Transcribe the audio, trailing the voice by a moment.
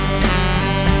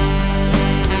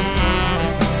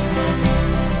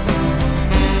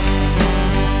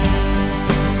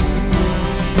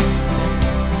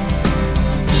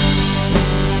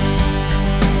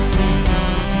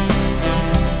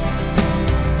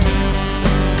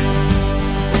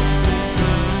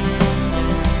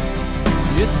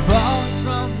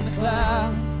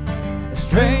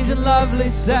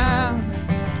lovely sound.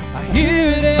 I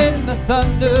hear it in the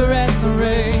thunder and the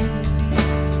rain.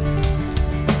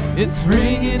 It's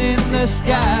ringing in the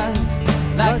skies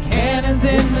like cannons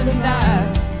in the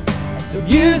night. The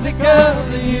music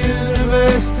of the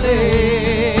universe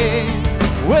plays.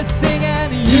 We're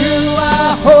singing, you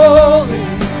are holy,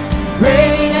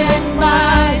 great and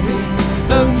mighty.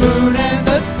 The moon and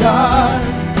the stars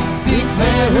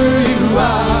declare who you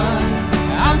are.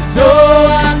 I'm so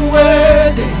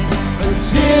unworthy, but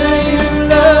still you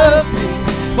love me.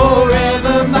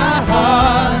 Forever my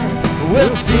heart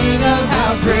will sing of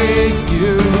how great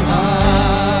you are.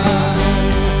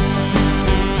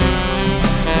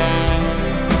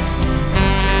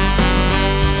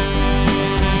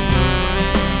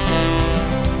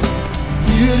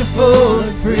 Beautiful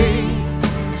and free,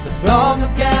 the song of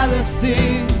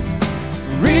galaxies,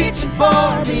 reaching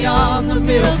far beyond the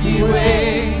Milky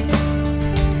Way.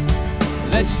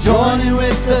 Let's join in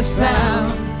with the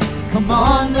sound. Come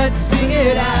on, let's sing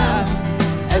it out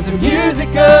as the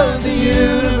music of the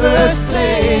universe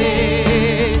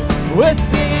plays. We're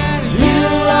singing, you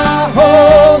are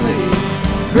holy,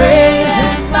 great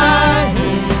and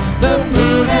mighty. The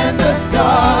moon and the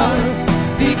stars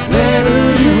declare who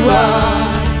you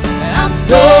are. And I'm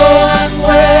so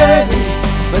unworthy,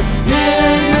 but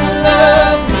still you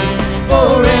love me.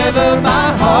 Forever my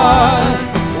heart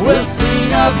will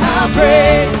sing of how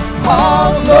great.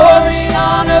 All glory,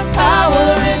 honor,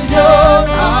 power is yours.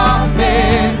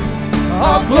 Amen.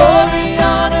 All glory,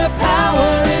 honor,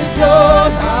 power is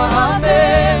yours.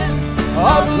 Amen.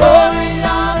 All glory,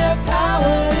 honor,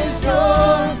 power is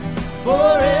yours.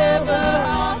 Forever.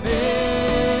 Amen.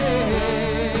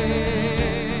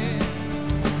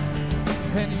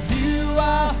 And you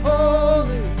are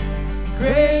holy,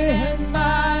 great and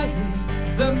mighty.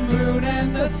 The moon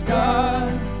and the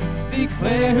stars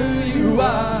declare who you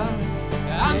are.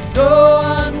 I'm so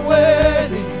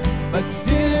unworthy, but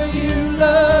still you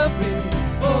love me.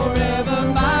 Forever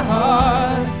my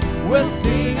heart will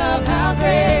sing of how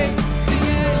great.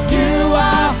 Singing, you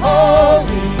are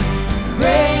holy,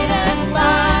 great and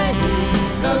mighty.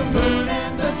 The moon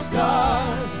and the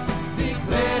stars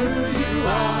declare who you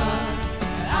are.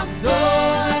 And I'm so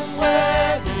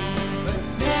unworthy, but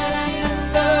still you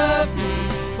love me.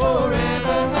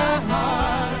 Forever my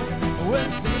heart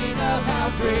will sing of how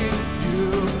great you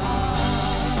are.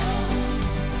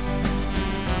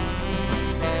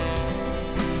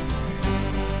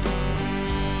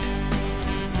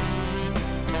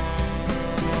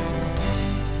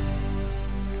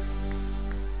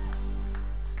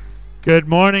 Good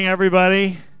morning,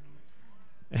 everybody.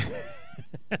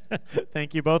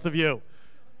 Thank you, both of you.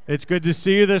 It's good to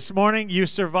see you this morning. You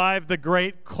survived the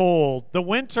great cold. The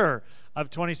winter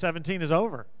of 2017 is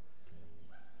over.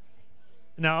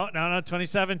 No,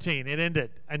 2017. It ended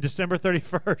on December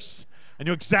 31st. I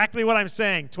knew exactly what I'm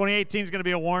saying. 2018 is going to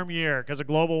be a warm year because of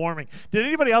global warming. Did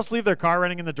anybody else leave their car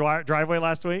running in the driveway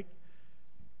last week?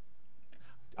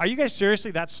 Are you guys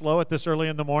seriously that slow at this early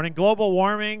in the morning? Global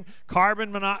warming,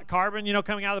 carbon,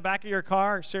 coming out of the back of your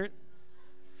car. Let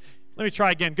me try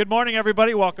again. Good morning,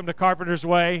 everybody. Welcome to Carpenter's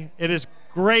Way. It is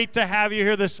great to have you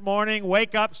here this morning.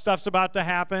 Wake up. Stuff's about to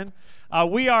happen.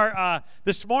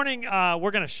 This morning,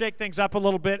 we're going to shake things up a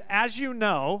little bit. As you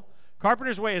know,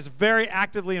 Carpenter's Way is very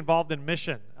actively involved in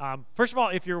mission. First of all,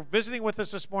 if you're visiting with us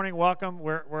this morning, welcome.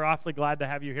 We're awfully glad to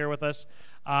have you here with us.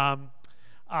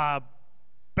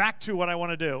 Back to what I want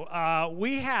to do.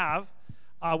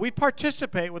 We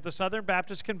participate with the Southern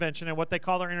Baptist Convention in what they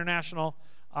call their international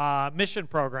mission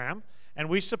program, and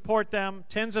we support them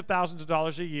tens of thousands of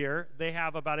dollars a year. They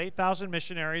have about 8,000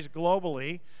 missionaries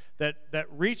globally that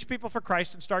reach people for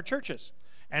Christ and start churches,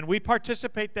 and we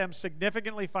participate them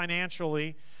significantly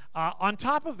financially. On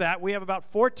top of that, we have about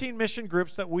 14 mission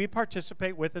groups that we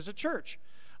participate with as a church.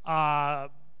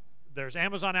 There's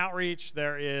Amazon Outreach,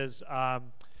 there is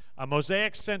a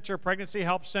Mosaic Center, Pregnancy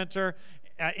Help Center,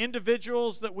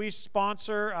 individuals that we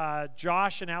sponsor,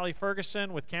 Josh and Allie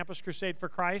Ferguson with Campus Crusade for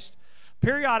Christ.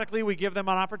 Periodically, we give them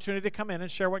an opportunity to come in and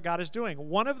share what God is doing.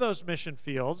 One of those mission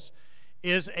fields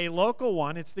is a local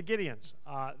one. It's the Gideons.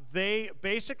 They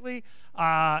basically,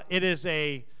 it is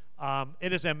a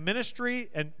ministry,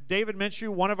 and David Minshew,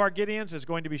 one of our Gideons, is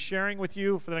going to be sharing with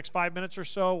you for the next 5 minutes or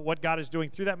so what God is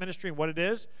doing through that ministry and what it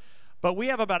is. But we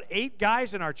have about 8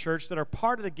 guys in our church that are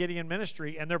part of the Gideon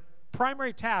ministry, and their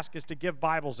primary task is to give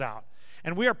Bibles out.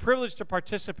 And we are privileged to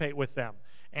participate with them.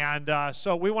 And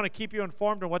so we want to keep you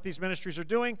informed on what these ministries are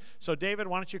doing. So David,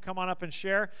 why don't you come on up and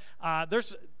share?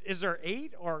 Is there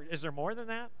 8 or is there more than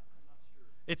that?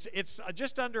 It's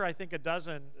just under, I think, a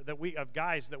dozen of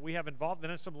guys that we have involved, and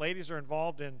then some ladies are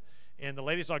involved in the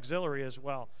ladies auxiliary as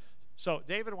well. So,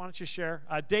 David, why don't you share?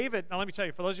 David, now let me tell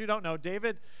you, for those of you who don't know,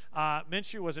 David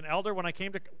Minshew was an elder when I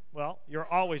came to, well, you're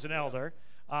always an elder,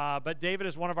 but David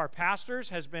is one of our pastors,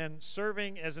 has been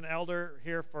serving as an elder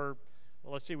here for,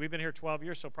 well, let's see, we've been here 12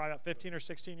 years, so probably about 15 or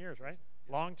 16 years, right?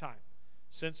 Long time.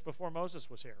 Since before Moses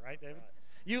was here, right, David?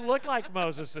 You look like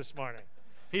Moses this morning.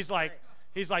 He's like,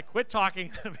 quit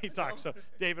talking, let me talk. So,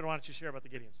 David, why don't you share about the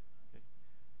Gideons?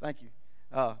 Thank you.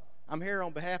 I'm here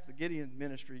on behalf of the Gideon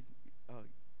ministry.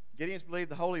 Gideons believe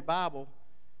the Holy Bible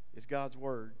is God's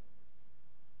Word.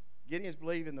 Gideons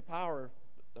believe in the power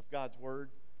of God's Word.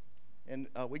 And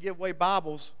we give away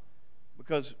Bibles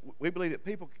because we believe that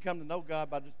people can come to know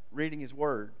God by just reading His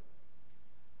Word.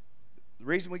 The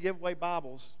reason we give away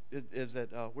Bibles is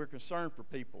that we're concerned for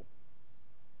people.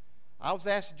 I was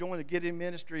asked to join the Gideon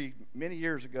ministry many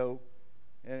years ago,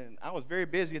 and I was very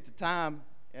busy at the time,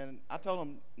 and I told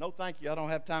them, no thank you, I don't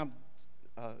have time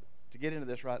to get into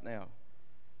this right now.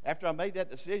 After I made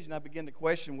that decision, I began to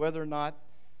question whether or not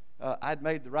I'd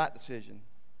made the right decision.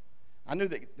 I knew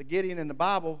that the Gideon in the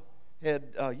Bible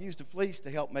had used a fleece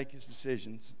to help make his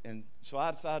decisions, and so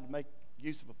I decided to make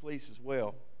use of a fleece as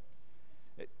well.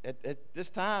 At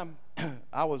this time,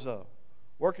 I was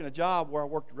working a job where I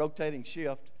worked a rotating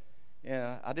shift,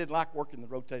 and I didn't like working the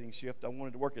rotating shift. I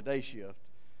wanted to work a day shift.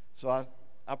 So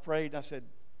I prayed, and I said,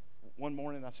 one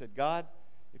morning, I said, God,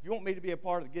 if you want me to be a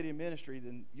part of the Gideon ministry,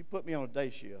 then you put me on a day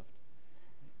shift.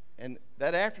 And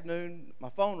that afternoon, my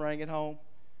phone rang at home.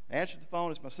 I answered the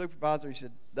phone. It's my supervisor. He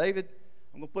said, David,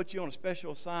 I'm going to put you on a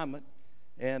special assignment,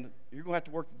 and you're going to have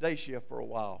to work the day shift for a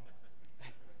while.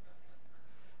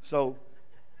 So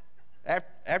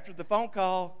after the phone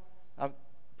call, I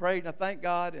prayed and I thanked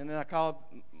God, and then I called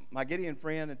my Gideon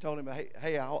friend and told him,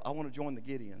 hey, I want to join the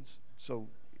Gideons. So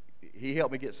he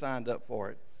helped me get signed up for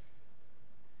it.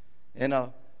 And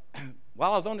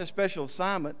while I was on this special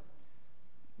assignment,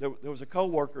 there was a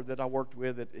co-worker that I worked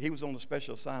with that he was on the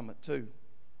special assignment too.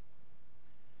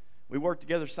 We worked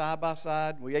together side by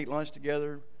side. We ate lunch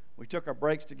together. We took our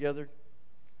breaks together.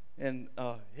 And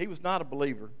he was not a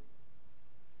believer.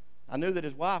 I knew that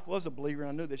his wife was a believer, and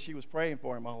I knew that she was praying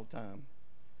for him all the time.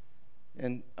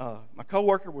 And my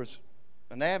co-worker was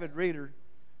an avid reader,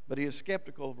 but he is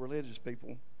skeptical of religious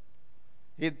people.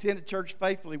 He had attended church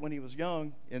faithfully when he was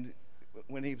young, and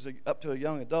when he was up to a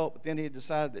young adult, but then he had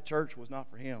decided that church was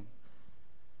not for him.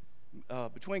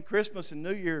 Between Christmas and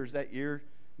New Year's that year,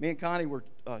 me and Connie were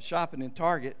shopping in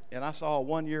Target, and I saw a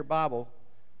one-year Bible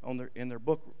in their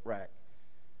book rack.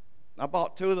 And I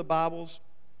bought 2 of the Bibles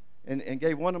and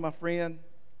gave one to my friend,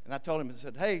 and I told him, I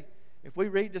said, hey, if we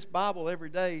read this Bible every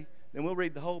day, then we'll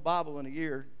read the whole Bible in a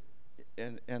year,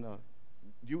 and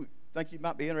you think you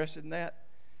might be interested in that?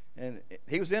 And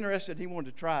he was interested. He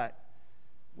wanted to try it.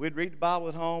 We'd read the Bible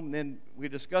at home, and then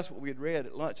we'd discuss what we had read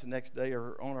at lunch the next day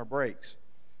or on our breaks.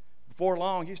 Before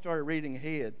long, he started reading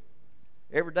ahead.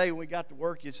 Every day when we got to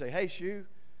work, he'd say, hey, Shue,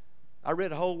 I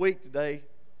read a whole week today.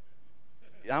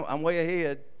 I'm way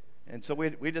ahead. And so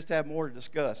we just have more to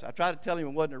discuss. I tried to tell him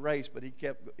it wasn't a race, but he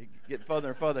kept getting further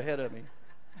and further ahead of me.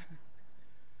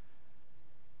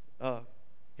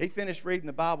 He finished reading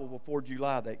the Bible before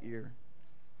July that year.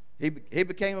 He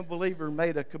became a believer and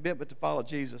made a commitment to follow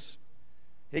Jesus.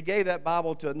 He gave that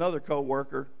Bible to another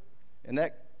co-worker, and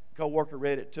that co-worker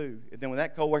read it too. And then when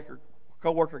that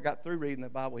co-worker got through reading the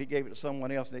Bible, he gave it to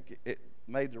someone else, and it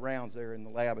made the rounds there in the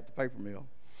lab at the paper mill.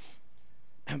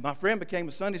 My friend became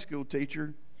a Sunday school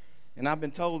teacher, and I've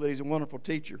been told that he's a wonderful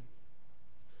teacher.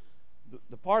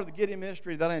 The part of the Gideon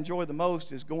ministry that I enjoy the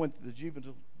most is going to the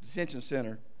juvenile detention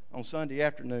center on Sunday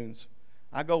afternoons.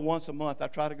 I go once a month. I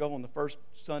try to go on the first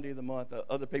Sunday of the month.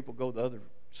 Other people go the other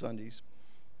Sundays.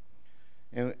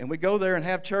 And we go there and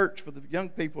have church for the young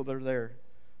people that are there.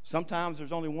 Sometimes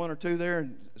there's only 1 or 2 there,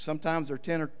 and sometimes there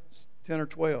are 10 or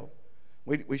 12.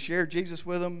 We share Jesus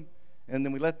with them, and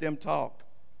then we let them talk.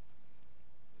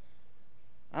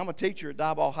 I'm a teacher at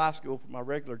Diboll High School for my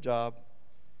regular job.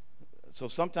 So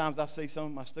sometimes I see some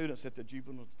of my students at the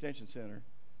juvenile detention center,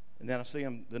 and then I see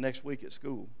them the next week at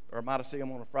school. Or I might see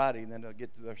them on a Friday, and then they'll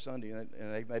get to their Sunday, and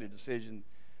they've made a decision,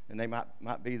 and they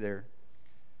might be there.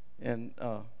 And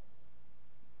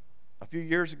a few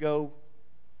years ago,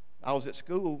 I was at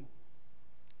school,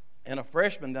 and a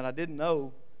freshman that I didn't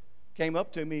know came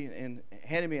up to me and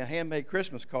handed me a handmade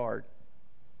Christmas card.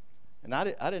 And I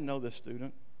didn't know this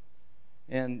student.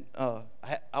 And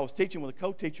I was teaching with a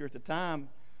co-teacher at the time,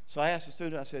 so I asked the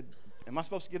student, I said, am I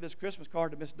supposed to give this Christmas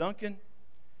card to Miss Duncan?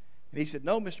 And he said,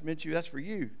 no, Mr. Minshew, that's for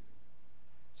you.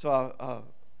 So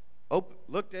I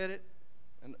looked at it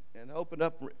and opened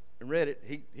up and read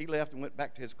it. He left and went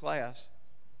back to his class.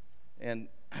 And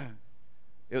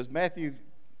it was Matthew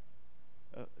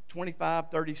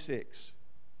 2536.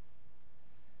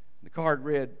 The card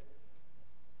read,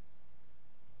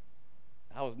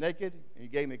 I was naked, and you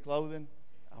gave me clothing.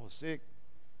 I was sick.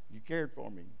 You cared for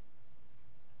me.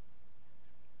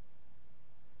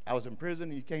 I was in prison,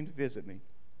 and you came to visit me.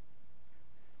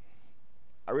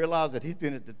 I realized that he'd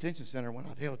been at the detention center when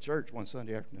I'd held church one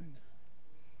Sunday afternoon.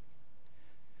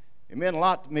 It meant a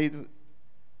lot to me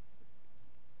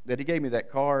that he gave me that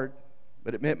card,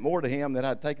 but it meant more to him that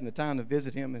I'd taken the time to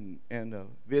visit him and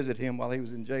visit him while he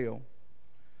was in jail.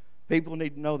 People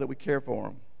need to know that we care for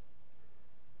them.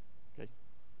 Okay.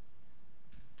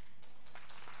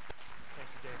 Thank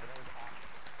you, David. That was awesome.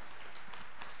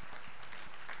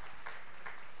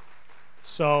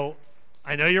 So,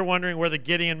 I know you're wondering where the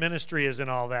Gideon ministry is in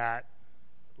all that.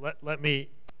 Let me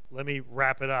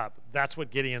wrap it up. That's what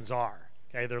Gideons are.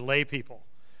 Okay, they're lay people,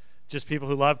 just people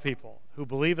who love people, who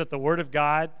believe that the Word of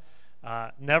God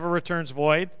never returns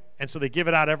void, and so they give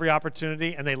it out every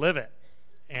opportunity and they live it.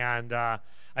 And I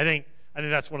think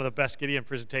that's one of the best Gideon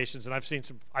presentations. And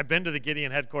I've been to the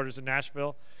Gideon headquarters in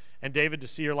Nashville, and David, to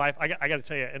see your life, I got to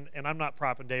tell you, and I'm not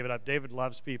propping David up. David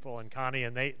loves people, and Connie,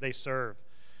 and they serve.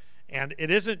 And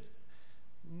it isn't.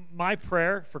 My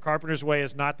prayer for Carpenter's Way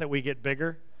is not that we get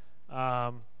bigger.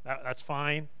 That's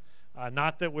fine.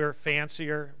 Not that we're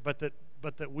fancier, but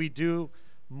that we do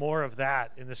more of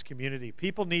that in this community.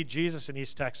 People need Jesus in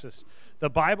East Texas. The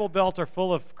Bible Belt are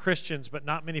full of Christians, but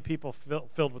not many people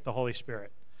filled with the Holy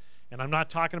Spirit. And I'm not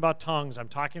talking about tongues. I'm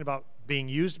talking about being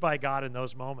used by God in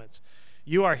those moments.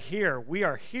 You are here. We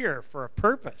are here for a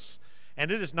purpose. And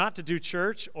it is not to do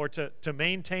church or to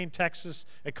maintain Texas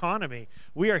economy.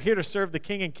 We are here to serve the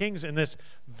King and Kings in this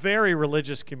very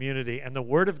religious community, and the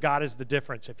Word of God is the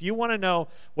difference. If you want to know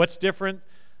what's different,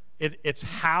 it's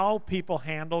how people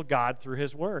handle God through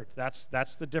His Word. That's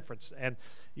the difference. And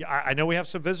I know we have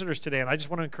some visitors today, and I just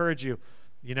want to encourage you.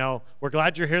 You know, we're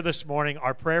glad you're here this morning.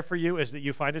 Our prayer for you is that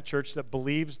you find a church that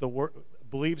believes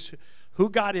who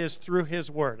God is through His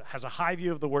Word, has a high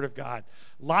view of the Word of God.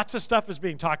 Lots of stuff is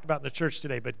being talked about in the church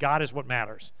today, but God is what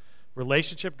matters.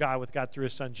 Relationship with God through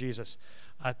His Son, Jesus.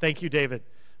 Thank you, David.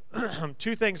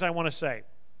 Two things I want to say.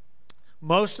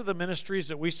 Most of the ministries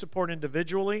that we support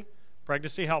individually,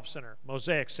 Pregnancy Help Center,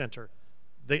 Mosaic Center,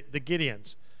 the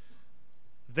Gideons,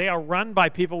 they are run by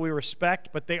people we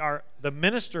respect, but the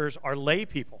ministers are lay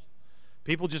people.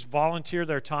 People just volunteer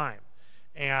their time.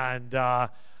 And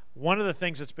one of the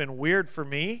things that's been weird for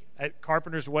me at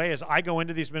Carpenter's Way is I go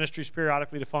into these ministries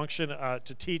periodically to function,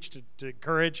 to teach, to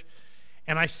encourage,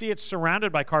 and I see it's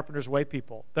surrounded by Carpenter's Way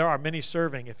people. There are many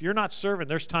serving. If you're not serving,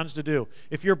 there's tons to do.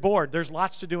 If you're bored, there's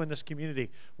lots to do in this community.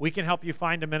 We can help you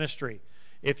find a ministry.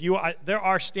 There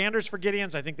are standards for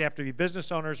Gideons. I think they have to be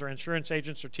business owners or insurance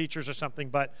agents or teachers or something.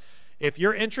 But if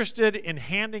you're interested in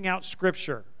handing out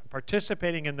Scripture,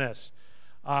 participating in this,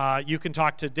 you can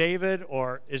talk to David,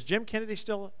 or is Jim Kennedy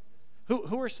still?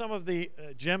 Who are some of the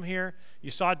Jim here?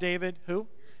 You saw David. Who?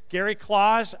 Gary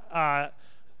Claus.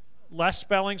 Les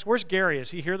Spellings. Where's Gary? Is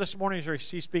he here this morning, or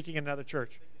is he speaking in another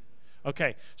church?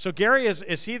 Okay. So Gary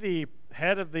is he the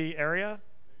head of the area?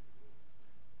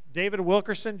 David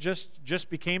Wilkerson just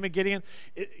became a Gideon.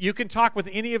 You can talk with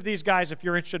any of these guys if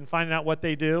you're interested in finding out what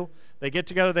they do. They get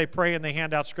together, they pray, and they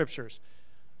hand out scriptures.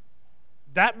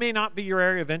 That may not be your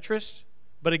area of interest,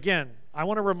 but again, I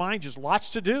want to remind you, there's lots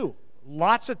to do,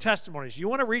 lots of testimonies. You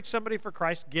want to reach somebody for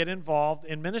Christ, get involved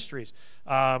in ministries.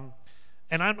 And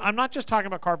I'm not just talking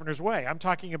about Carpenter's Way. I'm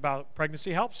talking about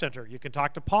Pregnancy Help Center. You can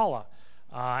talk to Paula.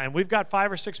 And we've got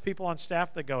 5 or 6 people on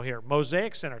staff that go here.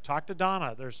 Mosaic Center, talk to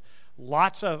Donna. There's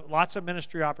lots of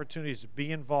ministry opportunities to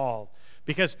be involved.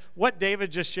 Because what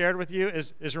David just shared with you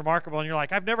is remarkable. And you're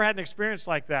like, I've never had an experience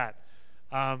like that.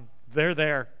 They're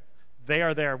there. They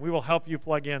are there. We will help you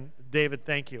plug in. David,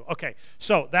 thank you. Okay,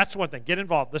 so that's one thing. Get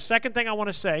involved. The second thing I want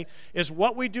to say is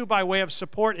what we do by way of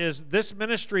support is this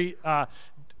ministry,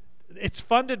 it's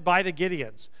funded by the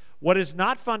Gideons. What is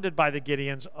not funded by the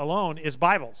Gideons alone is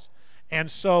Bibles. And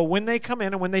so when they come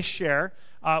in and when they share,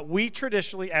 we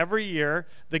traditionally, every year,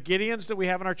 the Gideons that we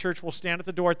have in our church will stand at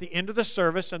the door at the end of the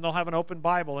service, and they'll have an open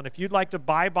Bible. And if you'd like to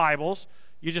buy Bibles,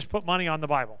 you just put money on the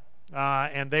Bible.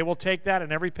 And they will take that,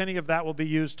 and every penny of that will be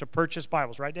used to purchase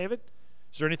Bibles. Right, David?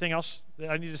 Is there anything else that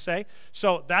I need to say?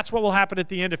 So that's what will happen at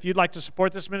the end. If you'd like to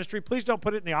support this ministry, please don't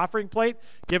put it in the offering plate.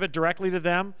 Give it directly to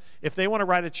them. If they want to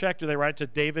write a check, do they write it to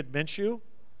David Minshew?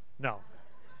 No.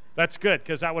 That's good,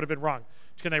 because that would have been wrong.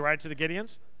 Can they write it to the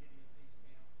Gideons?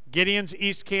 Gideons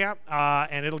East Camp,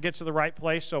 and it'll get to the right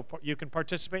place, so you can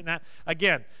participate in that.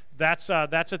 Again, that's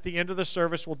at the end of the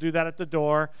service. We'll do that at the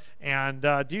door. And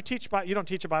do you teach? You don't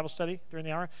teach a Bible study during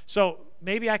the hour? So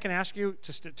maybe I can ask you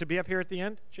to be up here at the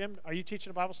end. Jim, are you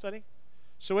teaching a Bible study?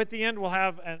 So at the end, we'll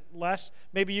have less.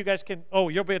 Maybe you guys can. Oh,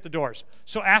 you'll be at the doors.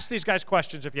 So ask these guys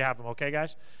questions if you have them. Okay,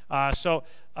 guys.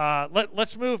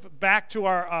 Let's move back to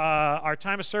our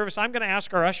time of service. I'm going to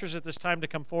ask our ushers at this time to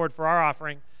come forward for our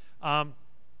offering.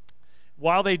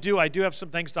 While they do, I do have some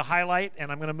things to highlight,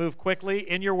 and I'm going to move quickly.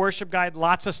 In your worship guide,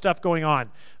 lots of stuff going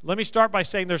on. Let me start by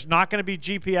saying there's not going to be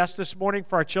GPS this morning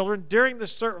for our children. During the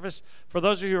service, for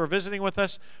those of you who are visiting with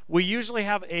us, we usually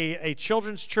have a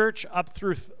children's church up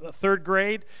through third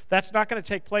grade. That's not going to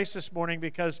take place this morning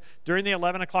because during the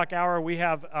 11 o'clock hour, we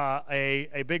have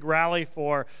a big rally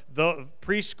for the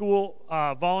preschool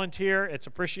volunteer. It's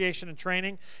appreciation and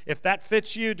training. If that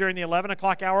fits you during the 11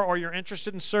 o'clock hour or you're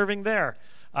interested in serving there,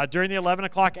 during the 11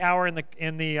 o'clock hour in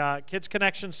the Kids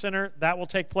Connection Center, that will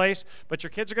take place. But your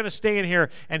kids are going to stay in here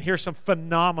and hear some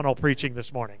phenomenal preaching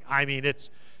this morning. I mean, it's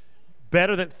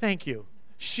better than, thank you.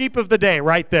 Sheep of the day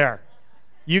right there.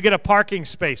 You get a parking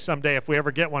space someday if we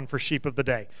ever get one for Sheep of the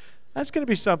Day. That's going to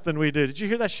be something we do. Did you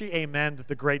hear that? She amened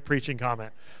the great preaching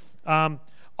comment.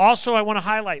 Also, I want to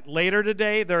highlight, later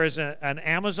today, there is an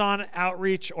Amazon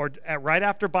outreach right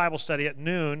after Bible study at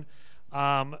noon.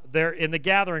 There in the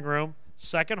gathering room.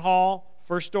 Second hall,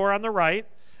 first door on the right,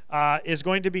 is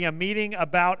going to be a meeting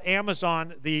about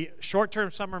Amazon, the short-term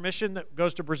summer mission that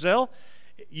goes to Brazil.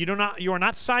 You are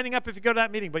not signing up if you go to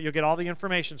that meeting, but you'll get all the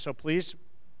information. So please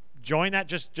join that.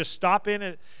 Just stop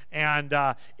in,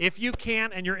 and if you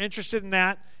can and you're interested in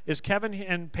that, is Kevin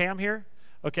and Pam here?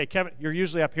 Okay, Kevin, you're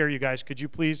usually up here, you guys.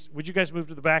 Would you guys move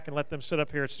to the back and let them sit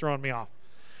up here? It's throwing me off.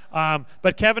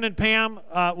 But Kevin and Pam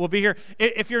will be here.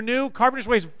 If you're new, Carpenter's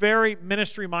Way is very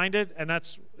ministry-minded, and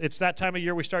it's that time of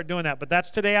year we start doing that. But that's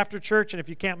today after church, and if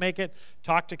you can't make it,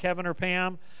 talk to Kevin or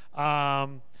Pam.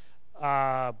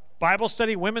 Bible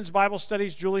study, women's Bible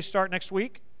studies, Julie, start next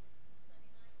week.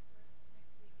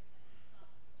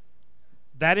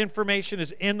 That information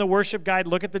is in the worship guide.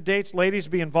 Look at the dates. Ladies,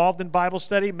 be involved in Bible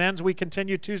study. Men's, we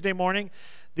continue Tuesday morning.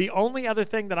 The only other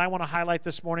thing that I want to highlight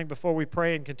this morning before we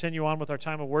pray and continue on with our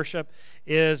time of worship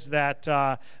is that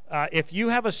if you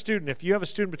have a student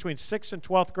between 6th and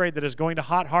 12th grade that is going to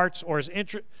Hot Hearts or is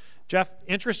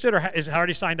interested or is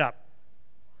already signed up?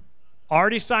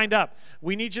 Already signed up.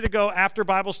 We need you to go after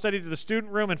Bible study to the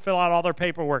student room and fill out all their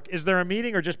paperwork. Is there a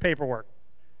meeting or just paperwork?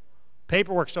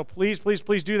 Paperwork. So please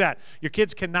do that. Your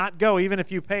kids cannot go even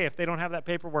if you pay if they don't have that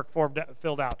paperwork form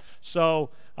filled out.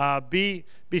 So be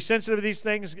sensitive to these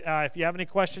things. If you have any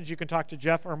questions, you can talk to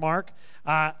Jeff or Mark.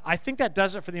 I think that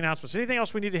does it for the announcements. Anything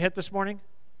else we need to hit this morning?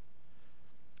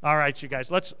 All right, you guys.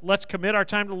 Let's commit our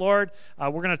time to the Lord.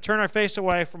 We're going to turn our face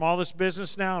away from all this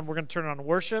business now, and we're going to turn it on to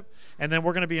worship. And then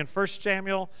we're going to be in 1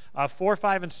 Samuel 4,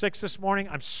 5, and 6 this morning.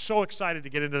 I'm so excited to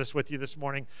get into this with you this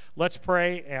morning. Let's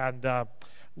pray and.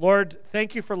 Lord,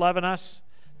 thank you for loving us.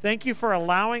 Thank you for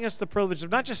allowing us the privilege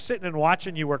of not just sitting and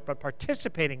watching you work, but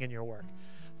participating in your work.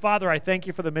 Father, I thank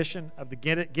you for the mission of the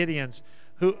Gideons,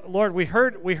 who, Lord, we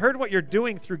heard what you're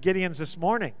doing through Gideons this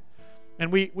morning. And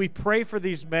we pray for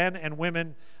these men and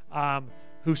women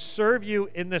who serve you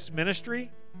in this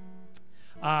ministry.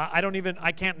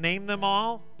 I can't name them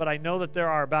all, but I know that there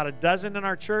are about a dozen in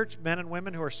our church, men and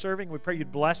women who are serving. We pray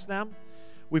you'd bless them.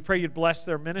 We pray you'd bless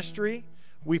their ministry.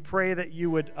 We pray that you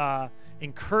would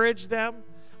encourage them.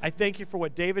 I thank you for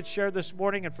what David shared this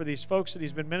morning and for these folks that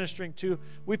he's been ministering to.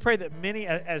 We pray that many,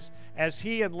 as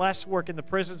he and Les work in the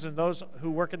prisons and those who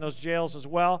work in those jails as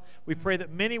well, we pray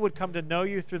that many would come to know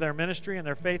you through their ministry and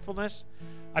their faithfulness.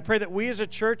 I pray that we as a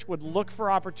church would look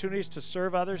for opportunities to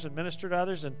serve others and minister to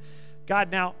others. And God,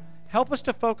 now help us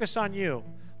to focus on you.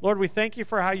 Lord, we thank you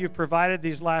for how you've provided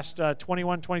these last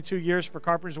 21, 22 years for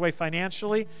Carpenter's Way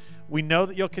financially. We know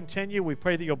that you'll continue. We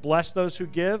pray that you'll bless those who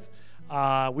give.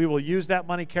 We will use that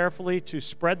money carefully to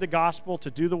spread the gospel, to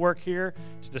do the work here,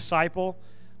 to disciple.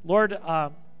 Lord,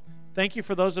 thank you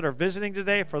for those that are visiting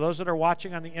today, for those that are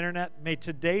watching on the internet. May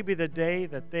today be the day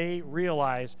that they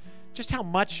realize just how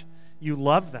much you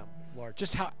love them, Lord,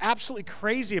 just how absolutely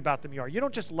crazy about them you are. You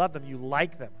don't just love them, you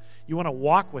like them. You want to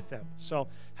walk with them. So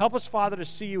help us, Father, to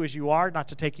see you as you are, not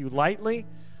to take you lightly,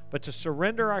 but to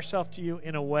surrender ourselves to you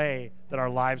in a way that our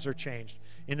lives are changed.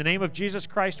 In the name of Jesus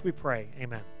Christ, we pray.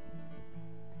 Amen.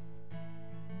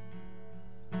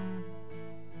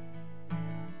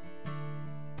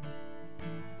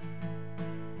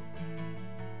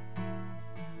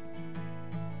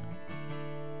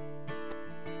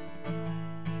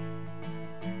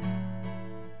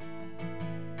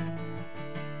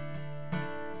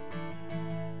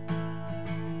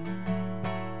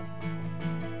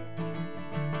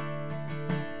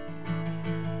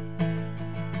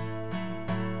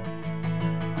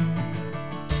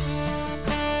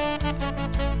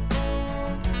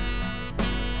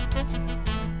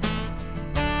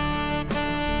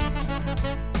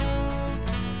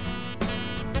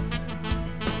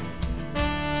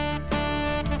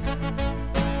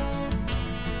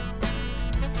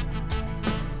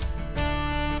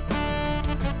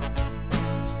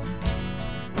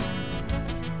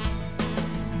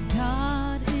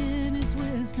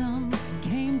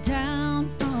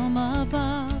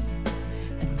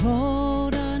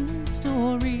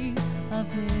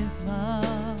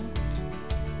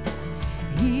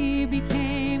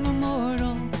 became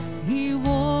immortal. He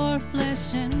wore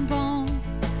flesh and bone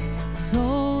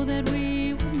so that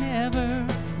we would never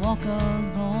walk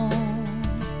alone.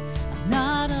 I'm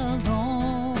not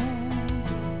alone.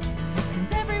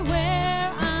 'Cause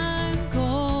everywhere I'm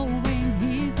going,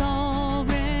 He's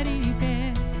already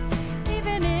been.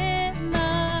 Even in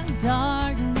the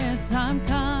darkness, I'm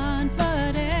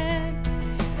confident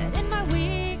that in my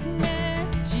weakness,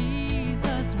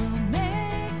 Jesus will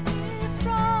make me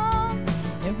strong.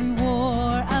 Every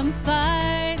war I'm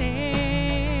fighting,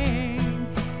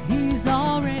 He's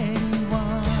already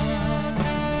won.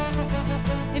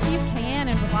 If you can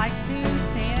and would like to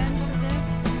stand for this.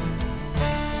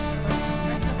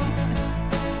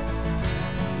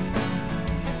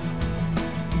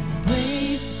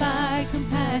 Raised by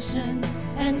compassion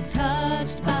and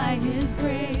touched by His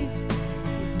grace,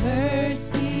 His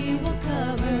mercy will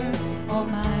cover all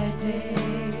my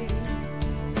days.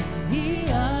 He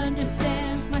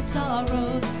understands my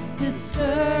sorrows,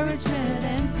 discouragement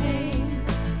and pain.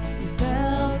 He's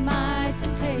felt my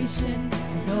temptation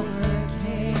and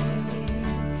overcame. He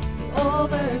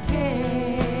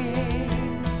overcame.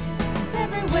 'Cause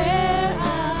everywhere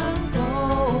I'm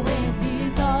going,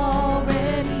 He's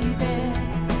already been.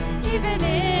 Even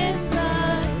in the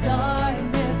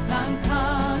darkness, I'm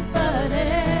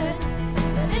confident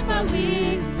that in my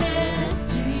weakness,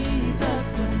 Jesus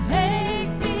will make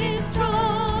me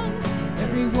strong.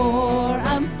 Every war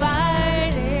I'm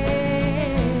fighting,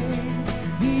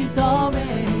 He's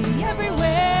already.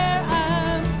 Everywhere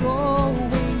I'm going,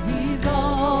 He's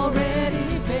already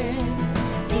been.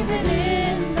 Even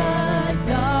in the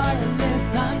darkness,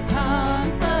 I'm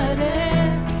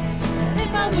confident that in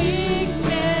my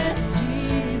weakness,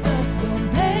 Jesus will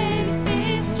make me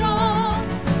strong.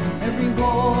 Every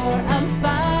war I'm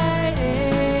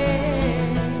fighting,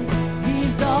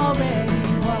 He's already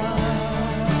won.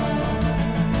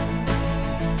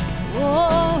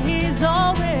 Oh, He's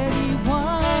already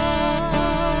won.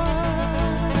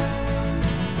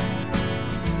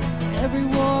 Every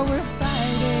war we're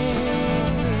fighting,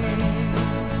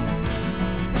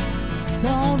 it's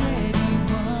already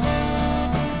won.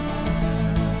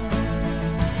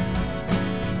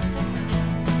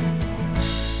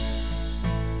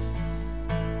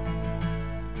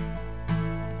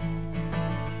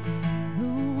 The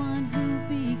one who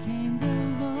became the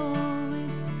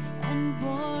lowest and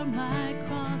bore my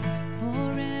cross,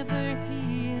 forever He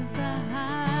is the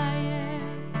highest.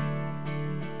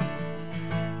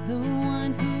 The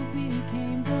one who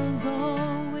became the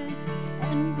lowest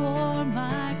and bore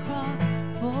my cross,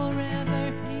 forever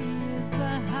He is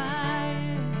the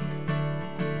highest.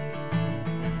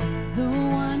 The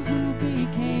one who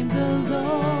became the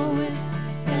lowest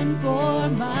and bore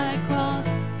my cross,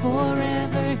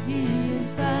 forever He is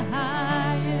the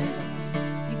highest.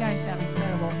 You guys sound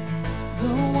incredible.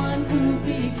 The one who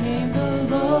became the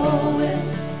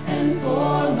lowest and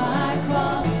bore my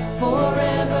cross,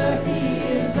 forever He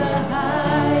is the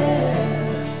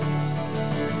highest.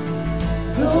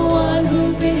 The one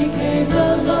who became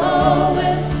the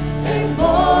lowest and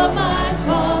bore my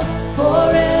cross,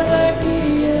 forever He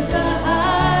is the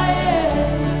highest.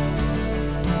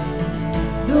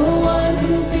 The one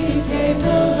who became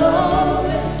the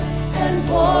lowest and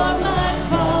bore my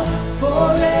cross,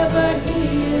 forever He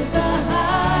is the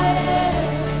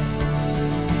highest.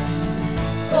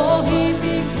 Oh, He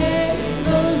became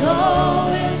the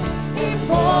lowest, He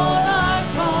bore our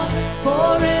cross,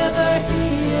 forever He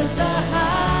is the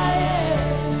highest.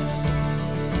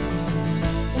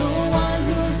 The one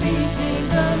who became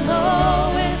the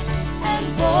lowest and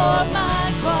bore my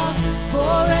cross,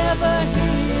 forever He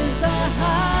is the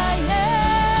highest.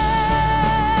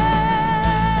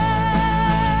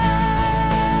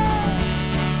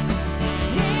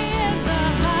 He is the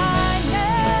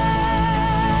highest.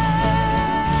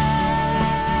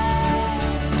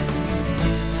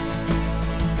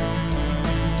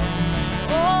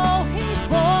 Oh, He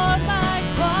bore my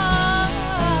cross.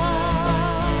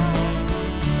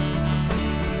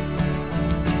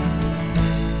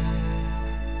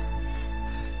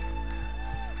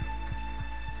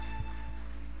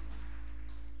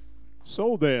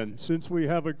 So then, since we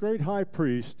have a great high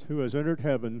priest who has entered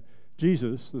heaven,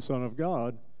 Jesus, the Son of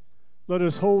God, let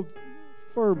us hold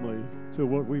firmly to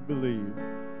what we believe.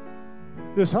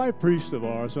 This high priest of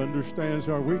ours understands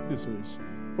our weaknesses,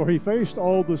 for he faced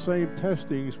all the same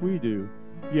testings we do,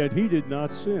 yet he did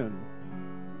not sin.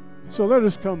 So let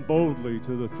us come boldly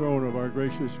to the throne of our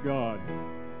gracious God.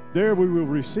 There we will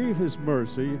receive his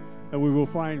mercy, and we will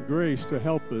find grace to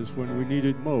help us when we need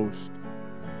it most.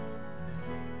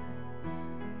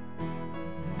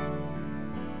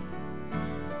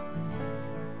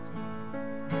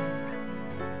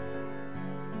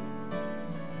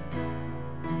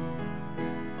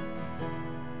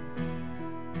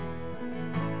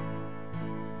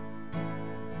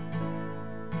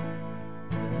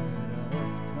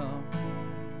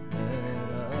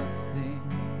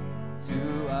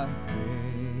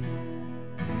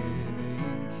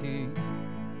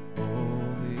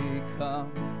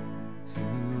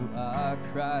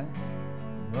 Christ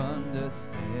who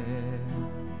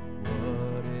understands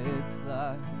what it's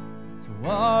like to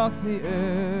walk the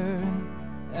earth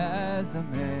as a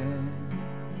man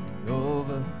and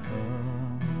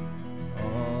overcome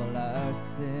all our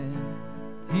sin.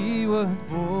 He was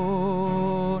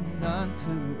born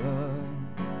unto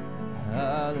us.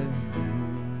 Hallelujah.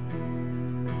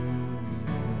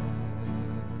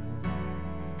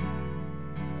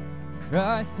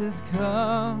 Christ has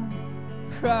come.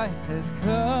 Christ has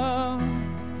come.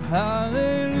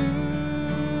 Hallelujah.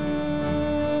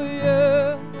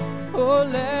 Oh,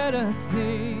 let us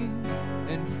sing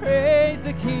and praise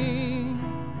the King.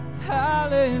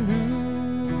 Hallelujah.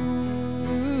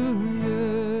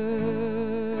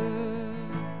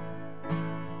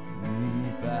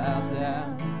 We bow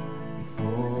down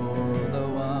before the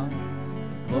one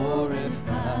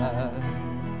glorified,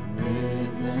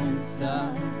 risen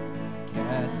Son.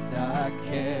 Cast our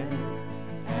cares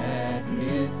at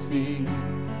His feet.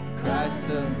 Christ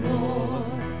the Lord,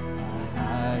 our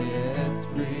highest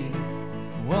priest,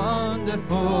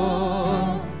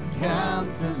 wonderful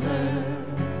Counselor,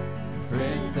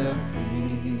 Prince of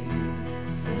Peace,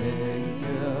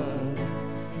 Savior.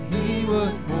 He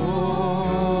was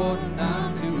born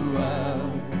unto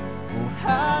us. Oh,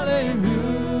 hallelujah.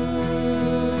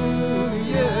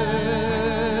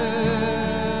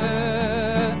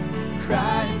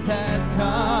 Christ has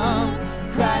come.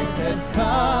 Christ has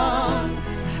come.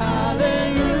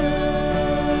 Hallelujah.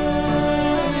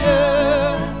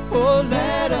 Oh,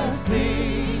 let us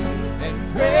sing and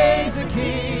praise the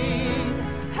King.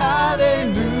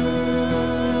 Hallelujah.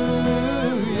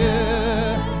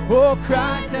 Oh,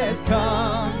 Christ has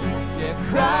come. Yeah,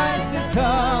 Christ has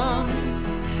come.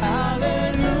 Hallelujah.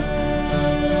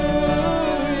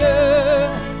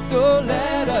 So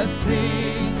let us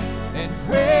sing and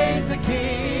praise the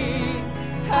King.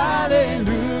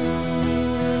 Hallelujah.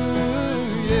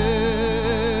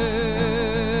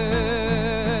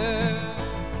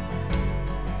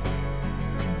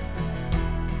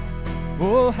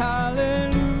 Oh,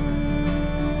 hallelujah.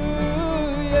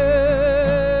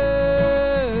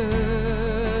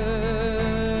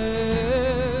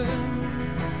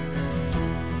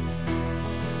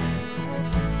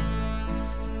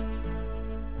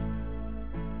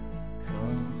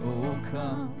 Come, oh,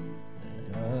 come,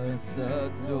 let us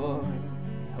adore.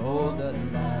 Behold the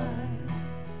light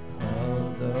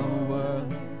of the world.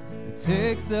 It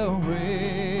takes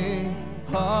away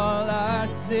all our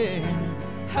sin.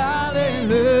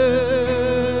 Hallelujah.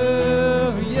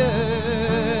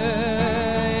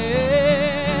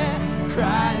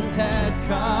 Christ has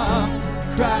come.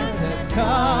 Christ has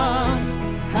come.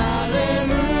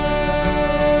 Hallelujah.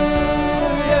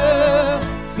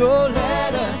 So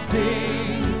let us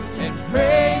sing and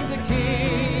praise the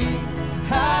King.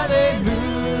 Hallelujah.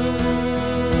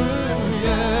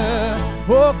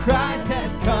 Oh, Christ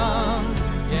has come.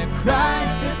 Yeah,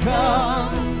 Christ has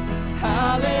come.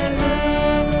 Hallelujah.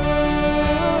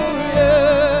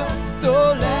 So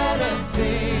let us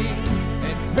sing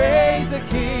and praise the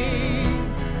King.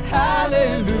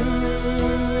 Hallelujah.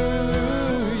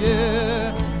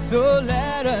 So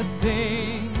let us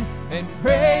sing and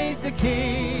praise the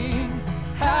King.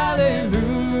 Hallelujah.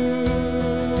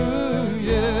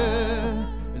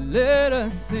 Let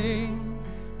us sing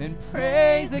and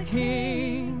praise the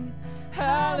King.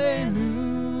 Hallelujah.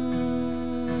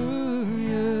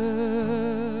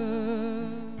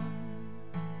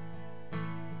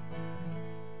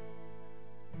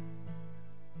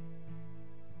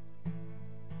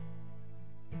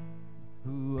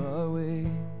 Who are we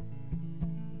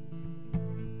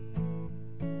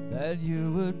that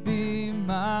you would be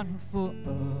mindful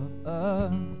of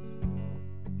us?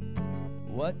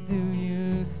 What do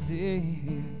you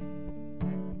see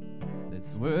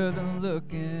that's worth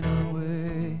looking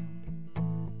away?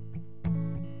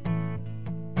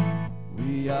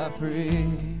 We are free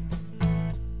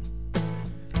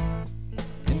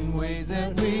in ways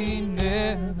that we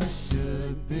never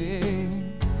should be.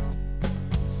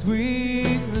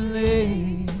 Sweet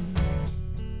release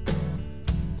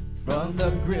from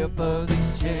the grip of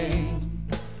these chains,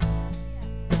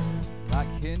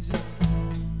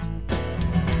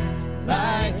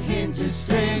 like hinges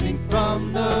straining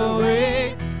from the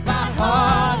weight. My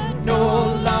heart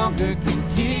no longer can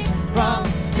keep from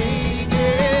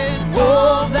singing.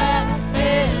 All that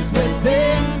is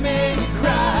within me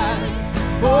cries,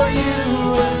 for you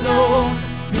alone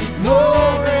be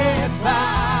glorified,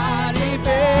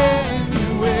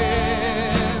 Emmanuel.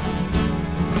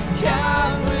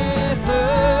 Come with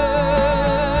us.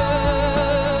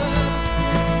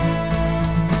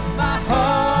 My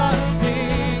heart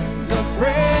sings a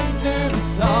brand new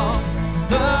song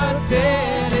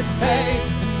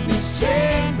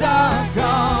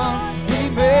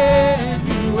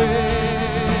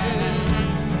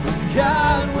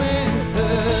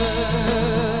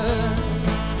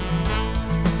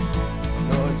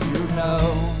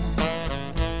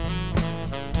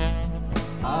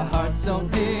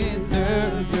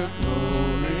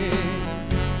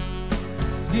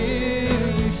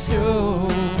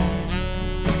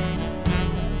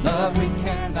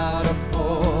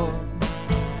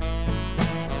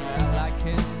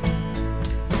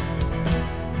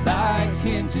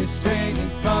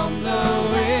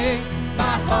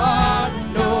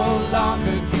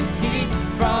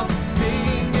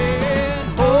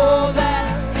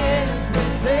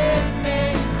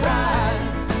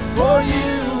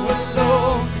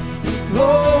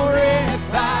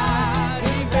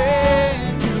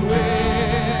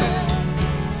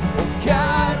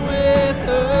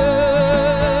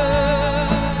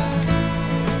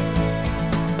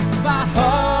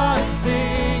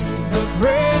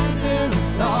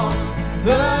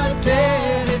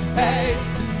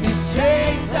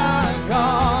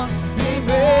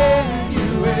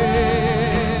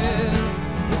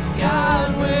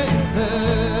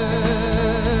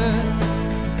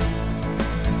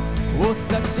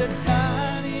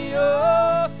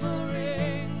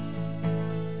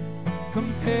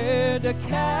compared to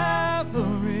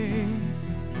Calvary.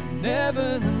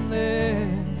 Nevertheless,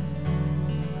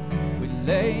 we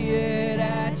lay it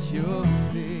at your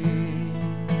feet.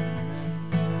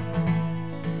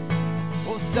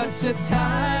 Oh, such a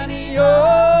tiny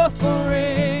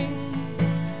offering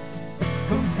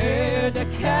compared to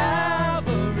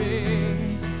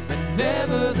Calvary, but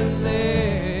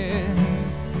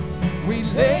nevertheless, we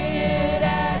lay it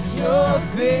at your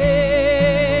feet.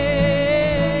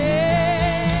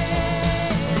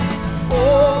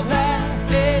 All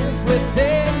that is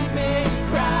within me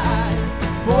cries,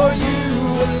 for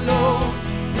you alone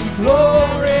be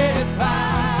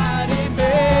glorified,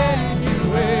 Emmanuel,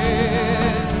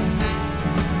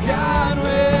 God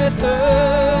with us.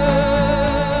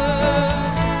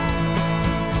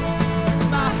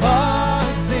 My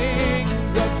heart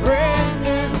sings a brand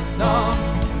new song.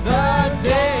 The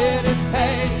debt is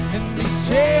paid and these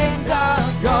chains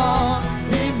are gone,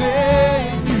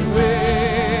 Emmanuel,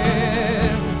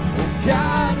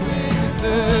 God with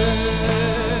us.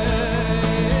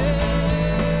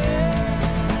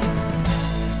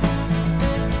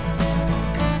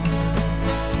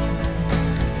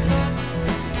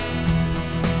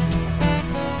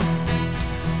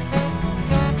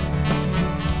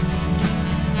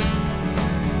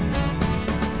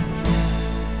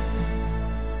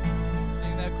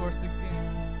 Sing that chorus again.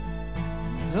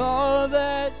 All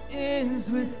that is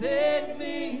within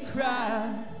me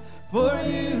cries, for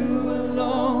you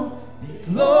alone be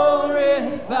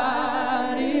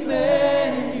glorified,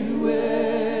 Emmanuel,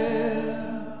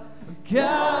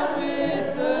 God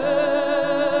with us.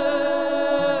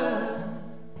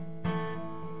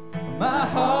 My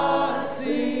heart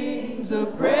sings a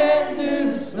brand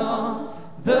new song.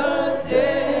 The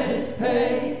debt is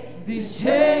paid, these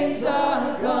chains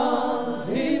are gone,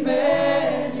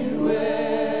 Emmanuel,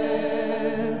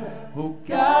 oh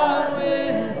God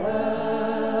with us.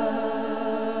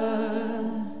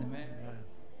 Amen.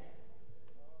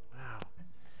 Wow.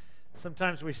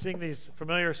 Sometimes we sing these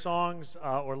familiar songs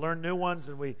or learn new ones,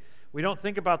 and we don't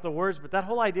think about the words, but that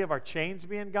whole idea of our chains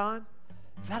being gone,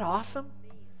 is that awesome?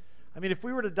 I mean, if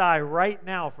we were to die right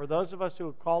now, for those of us who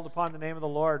have called upon the name of the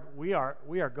Lord, we are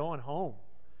going home.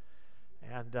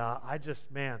 And I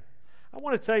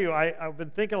want to tell you, I've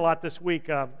been thinking a lot this week,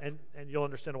 and you'll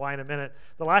understand why in a minute.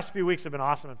 The last few weeks have been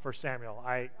awesome in 1 Samuel.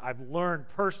 I've learned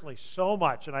personally so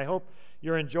much, and I hope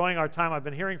you're enjoying our time. I've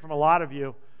been hearing from a lot of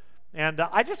you, and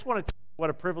I just want to tell you what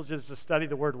a privilege it is to study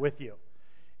the Word with you.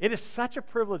 It is such a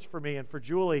privilege for me and for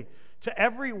Julie to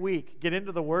every week get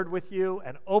into the Word with you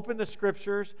and open the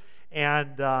Scriptures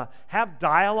and have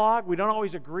dialogue. We don't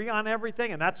always agree on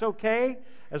everything, and that's okay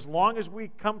as long as we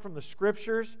come from the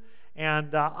Scriptures.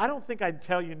 And I don't think I'd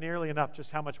tell you nearly enough just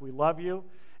how much we love you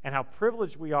and how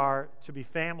privileged we are to be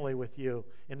family with you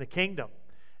in the kingdom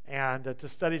and to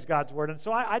study God's Word. And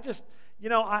so I just,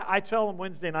 I tell them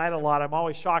Wednesday night a lot. I'm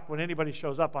always shocked when anybody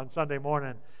shows up on Sunday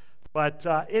morning. But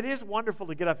it is wonderful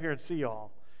to get up here and see you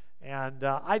all. And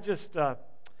I just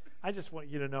want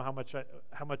you to know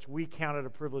how much we count it a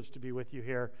privilege to be with you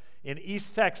here in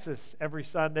East Texas every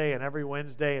Sunday and every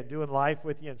Wednesday, and doing life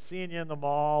with you and seeing you in the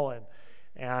mall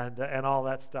and all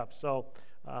that stuff. So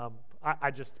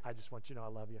I just want you to know I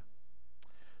love you.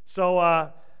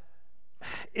 So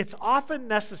it's often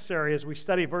necessary as we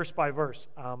study verse by verse,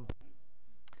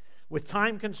 with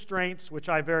time constraints, which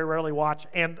I very rarely watch,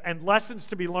 and lessons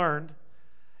to be learned.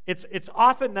 It's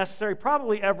often necessary,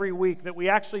 probably every week, that we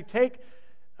actually take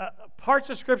parts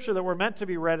of Scripture that were meant to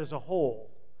be read as a whole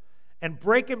and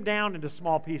break them down into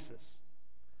small pieces.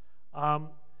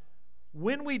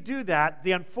 When we do that,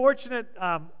 the unfortunate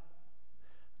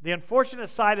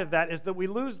side of that is that we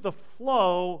lose the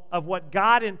flow of what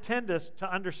God intended us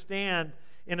to understand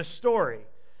in a story.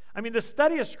 I mean, the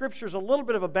study of Scripture is a little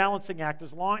bit of a balancing act,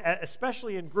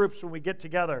 especially in groups when we get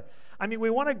together. I mean, we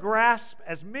want to grasp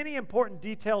as many important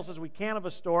details as we can of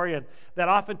a story, and that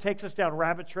often takes us down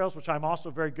rabbit trails, which I'm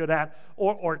also very good at,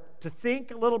 or to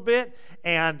think a little bit,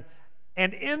 and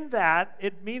in that,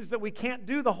 it means that we can't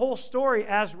do the whole story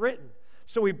as written.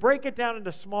 So we break it down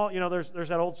into small, there's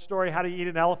that old story, how do you eat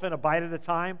an elephant, a bite at a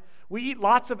time? We eat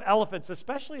lots of elephants,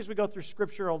 especially as we go through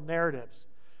scriptural narratives.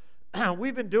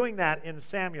 We've been doing that in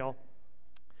Samuel.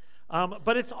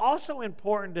 But it's also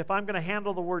important, if I'm going to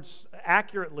handle the words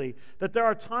accurately, that there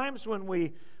are times when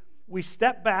we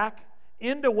step back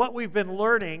into what we've been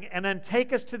learning and then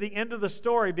take us to the end of the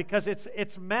story, because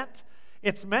it's meant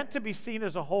to be seen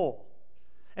as a whole.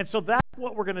 And so that's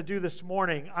what we're going to do this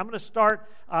morning. I'm going to start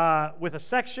with a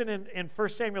section in 1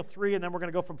 Samuel 3, and then we're going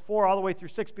to go from 4 all the way through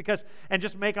 6, and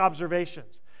just make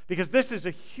observations. Because this is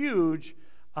a huge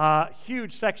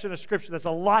huge section of Scripture. That's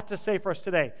a lot to say for us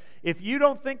today. If you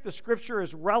don't think the Scripture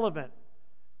is relevant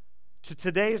to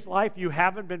today's life, you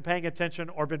haven't been paying attention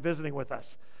or been visiting with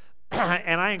us.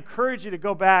 And I encourage you to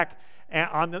go back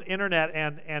on the internet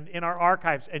and in our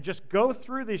archives and just go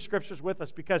through these Scriptures with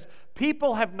us, because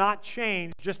people have not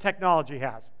changed, just technology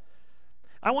has.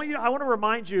 I want to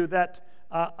remind you that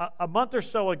a month or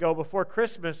so ago, before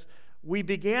Christmas, we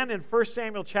began in 1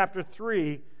 Samuel chapter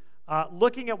 3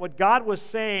 looking at what God was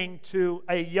saying to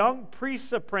a young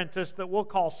priest's apprentice that we'll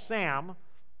call Sam,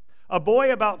 a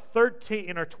boy about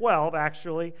 13 or 12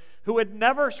 actually, who had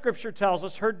never, Scripture tells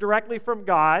us, heard directly from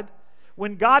God,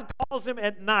 when God calls him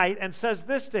at night and says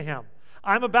this to him: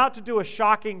 I'm about to do a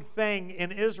shocking thing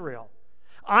in Israel.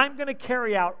 I'm going to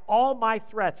carry out all my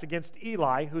threats against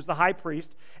Eli, who's the high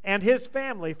priest, and his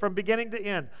family from beginning to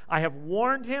end. I have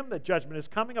warned him that judgment is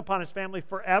coming upon his family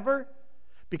forever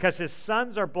because his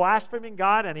sons are blaspheming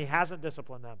God and he hasn't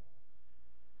disciplined them.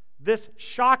 This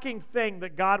shocking thing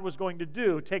that God was going to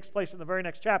do takes place in the very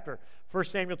next chapter, 1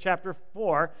 Samuel chapter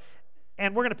 4,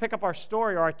 and we're going to pick up our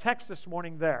story or our text this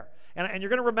morning there. And you're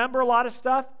going to remember a lot of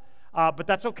stuff, but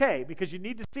that's okay, because you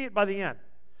need to see it by the end.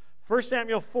 1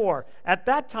 Samuel 4, at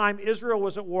that time Israel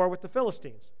was at war with the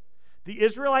Philistines. The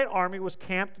Israelite army was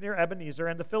camped near Ebenezer,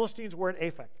 and the Philistines were at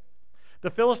Aphek. The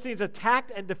Philistines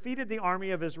attacked and defeated the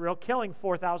army of Israel, killing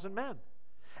 4,000 men.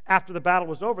 After the battle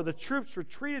was over, the troops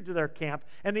retreated to their camp,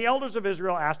 and the elders of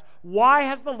Israel asked, "Why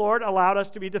has the Lord allowed us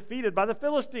to be defeated by the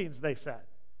Philistines?" they said.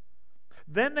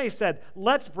 Then they said,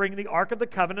 "Let's bring the Ark of the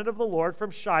Covenant of the Lord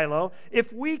from Shiloh.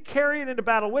 If we carry it into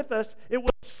battle with us, it will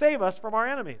save us from our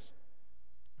enemies."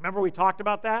 Remember we talked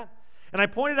about that? And I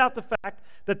pointed out the fact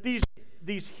that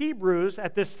these Hebrews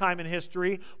at this time in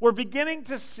history were beginning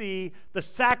to see the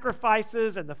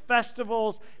sacrifices and the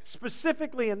festivals,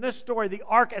 specifically in this story, the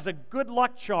ark, as a good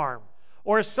luck charm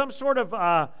or as some sort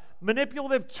of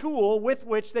manipulative tool with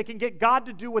which they can get God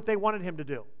to do what they wanted him to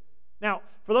do. Now,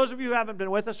 for those of you who haven't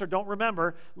been with us or don't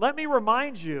remember, let me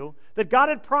remind you that God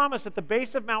had promised at the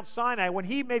base of Mount Sinai, when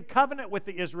he made covenant with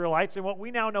the Israelites in what we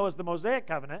now know as the Mosaic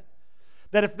covenant,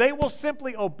 that if they will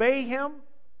simply obey him,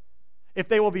 if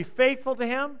they will be faithful to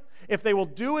him, if they will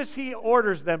do as he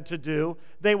orders them to do,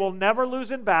 they will never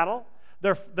lose in battle.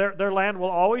 Their land will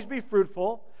always be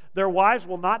fruitful. Their wives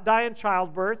will not die in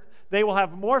childbirth. They will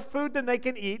have more food than they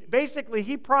can eat. Basically,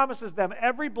 he promises them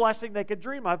every blessing they could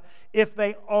dream of if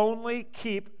they only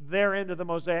keep their end of the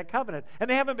Mosaic covenant. And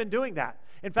they haven't been doing that.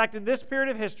 In fact, in this period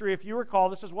of history, if you recall,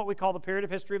 this is what we call the period of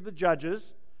history of the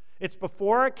Judges. It's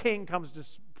before a king comes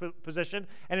to position,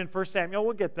 and in 1 Samuel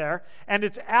we'll get there. And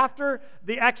it's after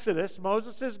the Exodus.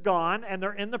 Moses is gone, and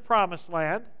they're in the Promised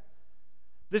Land.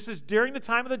 This is during the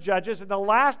time of the Judges, and the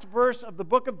last verse of the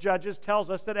book of Judges tells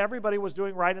us that everybody was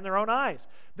doing right in their own eyes.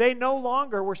 They no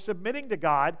longer were submitting to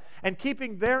God and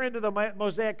keeping their end of the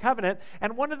Mosaic covenant.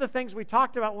 And one of the things we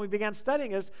talked about when we began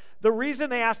studying is the reason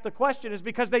they asked the question is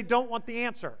because they don't want the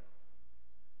answer.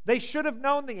 They should have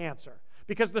known the answer,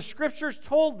 because the Scriptures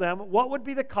told them what would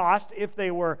be the cost if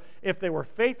they were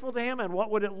faithful to him, and what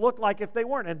would it look like if they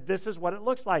weren't. And this is what it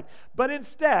looks like. But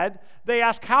instead, they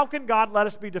ask, how can God let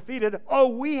us be defeated? Oh,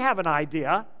 we have an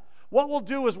idea. What we'll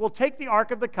do is we'll take the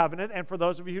Ark of the Covenant, and for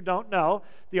those of you who don't know,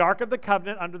 the Ark of the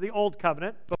Covenant under the Old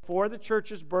Covenant, before the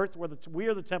church's birth, where we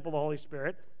are the temple of the Holy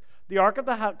Spirit, the Ark of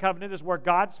the Covenant is where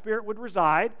God's Spirit would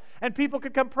reside, and people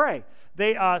could come pray.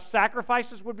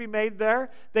 Sacrifices would be made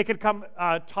there. They could come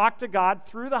talk to God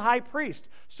through the high priest.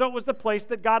 So it was the place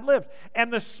that God lived.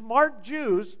 And the smart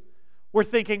Jews were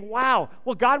thinking, wow,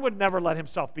 well, God would never let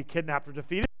himself be kidnapped or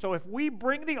defeated. So if we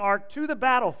bring the ark to the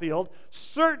battlefield,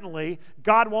 certainly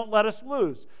God won't let us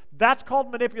lose. That's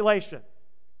called manipulation.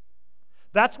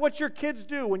 That's what your kids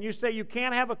do when you say you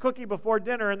can't have a cookie before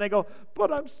dinner, and they go,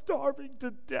 but I'm starving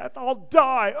to death. I'll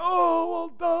die. Oh,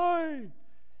 I'll die.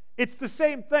 It's the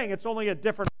same thing. It's only a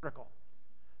different article.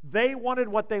 They wanted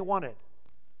what they wanted.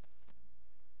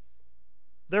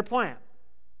 Their plan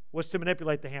was to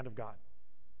manipulate the hand of God.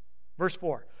 Verse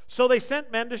 4. So they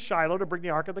sent men to Shiloh to bring the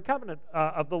Ark of the Covenant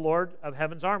of the Lord of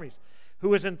Heaven's armies, who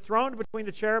was enthroned between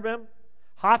the cherubim.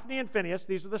 Hophni and Phinehas,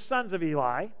 these are the sons of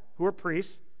Eli, who were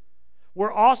priests,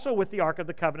 were also with the Ark of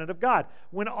the Covenant of God.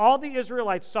 When all the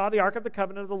Israelites saw the Ark of the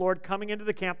Covenant of the Lord coming into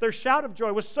the camp, their shout of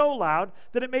joy was so loud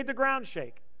that it made the ground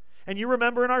shake. And you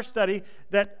remember in our study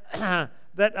that,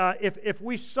 if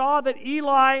we saw that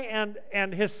Eli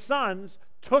and his sons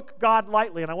took God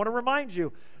lightly, and I want to remind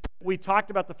you, we talked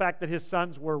about the fact that his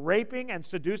sons were raping and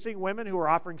seducing women who were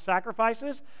offering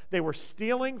sacrifices. They were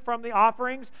stealing from the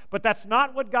offerings, but that's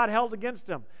not what God held against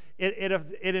them.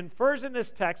 It infers in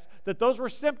this text that those were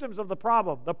symptoms of the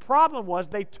problem. The problem was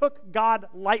they took God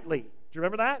lightly. Do you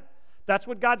remember that? That's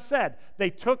what God said. They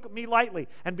took me lightly.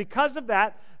 And because of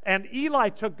that, and Eli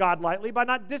took God lightly by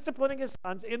not disciplining his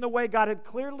sons in the way God had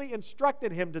clearly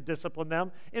instructed him to discipline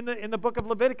them in the book of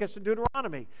Leviticus and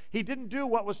Deuteronomy. He didn't do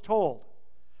what was told.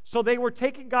 So they were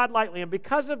taking God lightly. And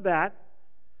because of that,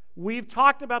 we've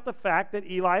talked about the fact that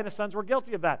Eli and his sons were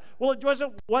guilty of that. Well, it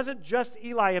wasn't just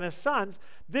Eli and his sons.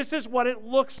 This is what it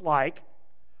looks like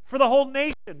for the whole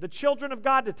nation, the children of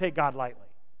God, to take God lightly.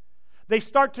 They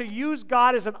start to use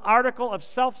God as an article of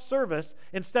self-service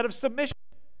instead of submission.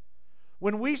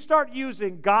 When we start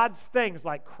using God's things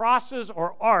like crosses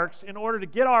or arcs in order to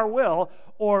get our will,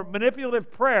 or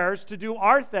manipulative prayers to do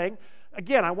our thing,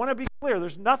 again, I want to be clear.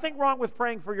 There's nothing wrong with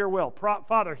praying for your will.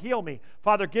 Father, heal me.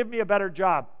 Father, give me a better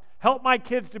job. Help my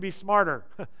kids to be smarter.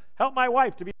 Help my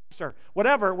wife to be nicer.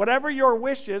 Whatever your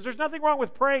wish is, there's nothing wrong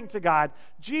with praying to God.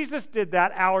 Jesus did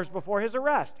that hours before his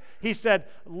arrest. He said,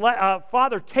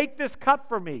 Father, take this cup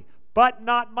from me, but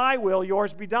not my will,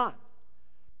 yours be done.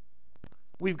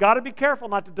 We've got to be careful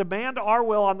not to demand our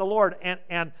will on the Lord,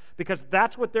 and because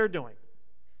that's what they're doing.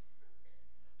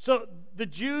 So the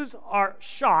Jews are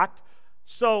shocked.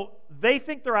 So they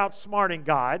think they're outsmarting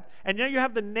God, and now you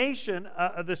have the nation,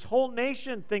 this whole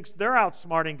nation thinks they're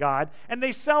outsmarting God, and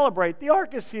they celebrate. The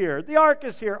ark is here. The ark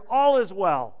is here. All is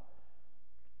well.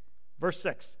 Verse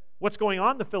 6. What's going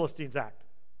on? The Philistines act.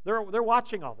 They're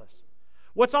watching all this.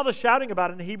 What's all the shouting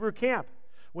about in the Hebrew camp?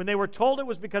 When they were told it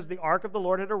was because the ark of the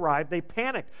Lord had arrived, they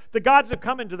panicked. The gods have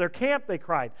come into their camp, they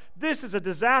cried. This is a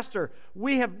disaster.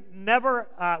 We have never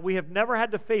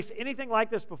had to face anything like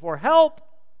this before. Help!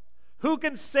 Who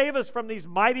can save us from these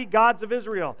mighty gods of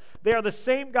Israel? They are the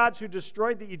same gods who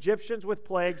destroyed the Egyptians with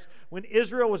plagues when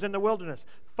Israel was in the wilderness.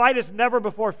 Fight as never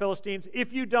before, Philistines.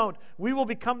 If you don't, we will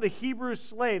become the Hebrew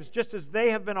slaves just as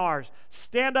they have been ours.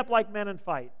 Stand up like men and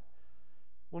fight.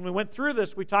 When we went through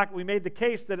this, we made the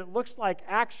case that it looks like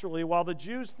actually, while the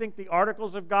Jews think the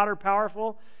articles of God are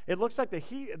powerful, it looks like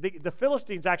the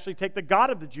Philistines actually take the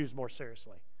God of the Jews more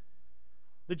seriously.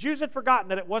 The Jews had forgotten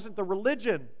that it wasn't the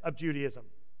religion of Judaism.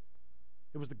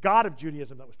 It was the God of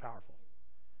Judaism that was powerful.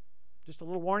 Just a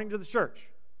little warning to the church.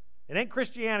 It ain't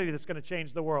Christianity that's going to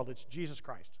change the world. It's Jesus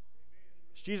Christ.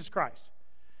 It's Jesus Christ.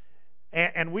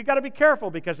 And we got to be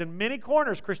careful because in many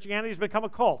corners, Christianity has become a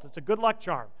cult. It's a good luck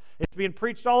charm. It's being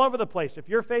preached all over the place. If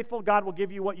you're faithful, God will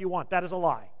give you what you want. That is a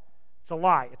lie. It's a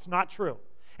lie. It's not true.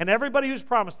 And everybody who's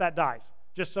promised that dies,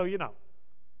 just so you know.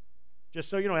 Just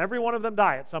so you know, every one of them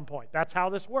die at some point. That's how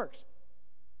this works.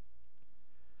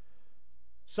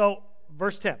 So,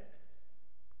 verse 10.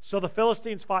 So the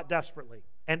Philistines fought desperately,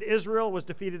 and Israel was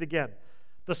defeated again.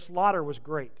 The slaughter was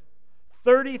great.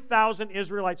 30,000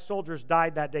 Israelite soldiers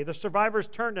died that day. The survivors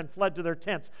turned and fled to their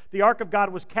tents. The ark of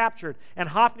God was captured, and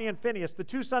Hophni and Phinehas, the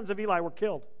two sons of Eli, were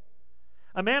killed.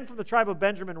 A man from the tribe of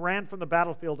Benjamin ran from the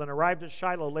battlefield and arrived at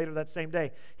Shiloh later that same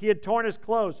day. He had torn his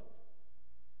clothes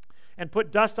and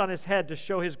put dust on his head to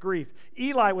show his grief.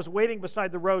 Eli was waiting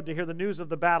beside the road to hear the news of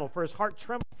the battle, for his heart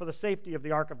trembled for the safety of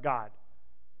the ark of God.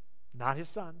 Not his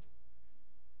sons,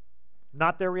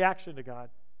 not their reaction to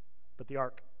God, but the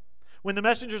ark. When the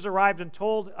messengers arrived and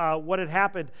told what had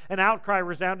happened, an outcry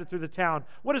resounded through the town.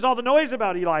 "What is all the noise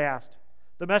about?" Eli asked.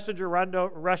 The messenger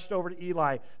rushed over to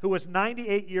Eli, who was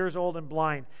 98 years old and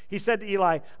blind. He said to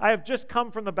Eli, "I have just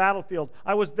come from the battlefield.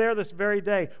 I was there this very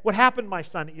day." "What happened, my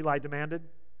son?" Eli demanded.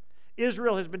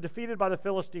 "Israel has been defeated by the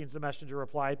Philistines," the messenger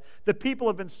replied. "The people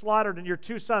have been slaughtered, and your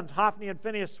two sons, Hophni and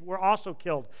Phinehas, were also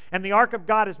killed, and the ark of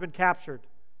God has been captured."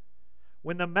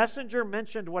 When the messenger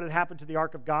mentioned what had happened to the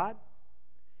ark of God,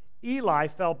 Eli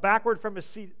fell backward from his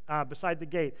seat beside the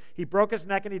gate. He broke his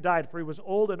neck and he died, for he was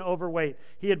old and overweight.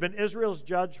 He had been Israel's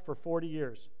judge for 40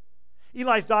 years.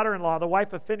 Eli's daughter-in-law, the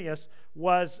wife of Phinehas,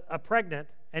 was pregnant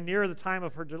and near the time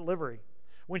of her delivery.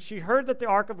 When she heard that the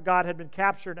ark of God had been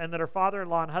captured and that her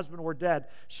father-in-law and husband were dead,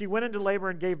 she went into labor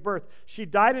and gave birth. She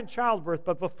died in childbirth,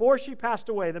 but before she passed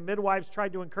away, the midwives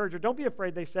tried to encourage her. "Don't be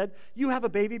afraid," they said. "You have a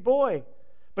baby boy."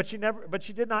 But she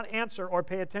did not answer or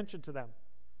pay attention to them.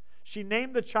 She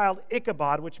named the child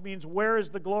Ichabod, which means "where is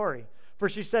the glory?" For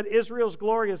she said, "Israel's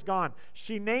glory is gone."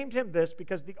 She named him this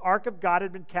because the ark of God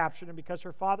had been captured and because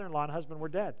her father-in-law and husband were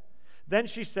dead. Then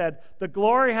she said, "The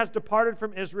glory has departed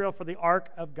from Israel, for the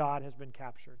ark of God has been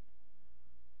captured."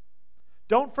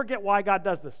 Don't forget why God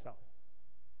does this, though.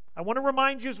 I want to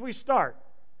remind you as we start.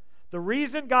 The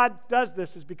reason God does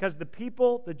this is because the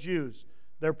people, the Jews,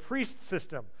 their priest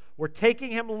system, were taking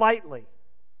him lightly.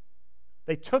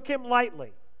 They took him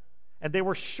lightly. And they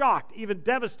were shocked, even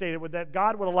devastated, with that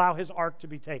God would allow his ark to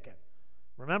be taken.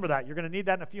 Remember that. You're going to need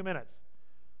that in a few minutes.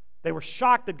 They were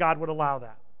shocked that God would allow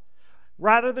that.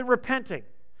 Rather than repenting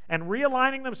and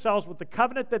realigning themselves with the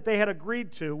covenant that they had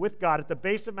agreed to with God at the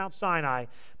base of Mount Sinai,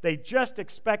 they just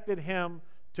expected him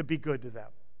to be good to them.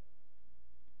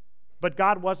 But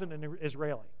God wasn't an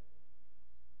Israeli.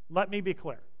 Let me be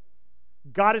clear.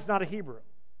 God is not a Hebrew.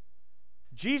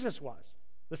 Jesus was,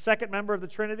 the second member of the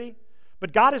Trinity,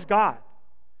 but God is God.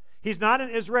 He's not an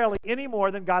Israeli any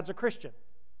more than God's a Christian.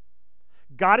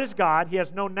 God is God. He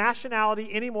has no nationality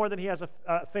any more than he has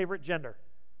a favorite gender.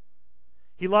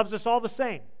 He loves us all the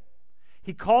same.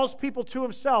 He calls people to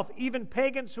himself, even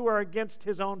pagans who are against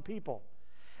his own people.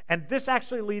 And this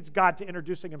actually leads God to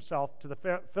introducing himself to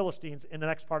the Philistines in the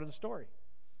next part of the story.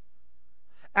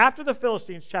 After the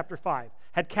Philistines, chapter 5,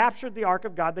 had captured the ark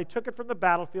of God, they took it from the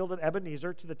battlefield at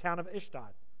Ebenezer to the town of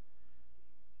Ashdod.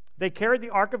 They carried the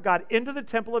ark of God into the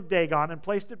temple of Dagon and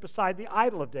placed it beside the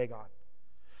idol of Dagon.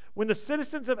 When the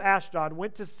citizens of Ashdod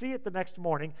went to see it the next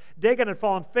morning, Dagon had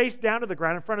fallen face down to the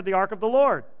ground in front of the ark of the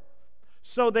Lord.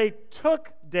 So they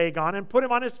took Dagon and put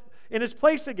him in his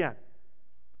place again.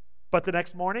 But the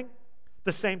next morning,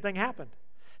 the same thing happened.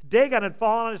 Dagon had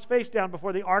fallen on his face down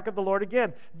before the ark of the Lord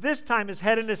again. This time his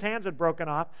head and his hands had broken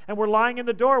off and were lying in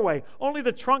the doorway. Only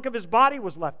the trunk of his body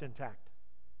was left intact.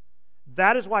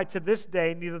 That is why to this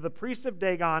day neither the priests of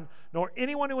Dagon nor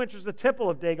anyone who enters the temple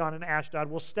of Dagon in Ashdod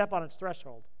will step on its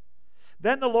threshold.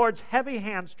 Then the Lord's heavy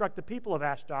hand struck the people of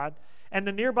Ashdod and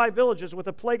the nearby villages with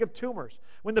a plague of tumors.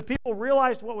 When the people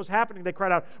realized what was happening, they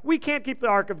cried out, "We can't keep the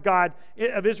ark of God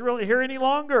of Israel here any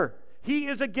longer. He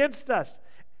is against us.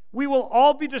 We will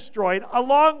all be destroyed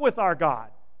along with our God."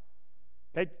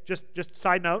 Okay, just a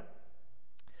side note.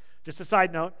 Just a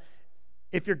side note.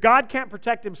 If your God can't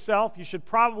protect himself, you should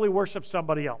probably worship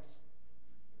somebody else.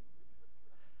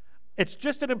 It's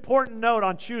just an important note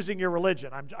on choosing your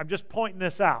religion. I'm just pointing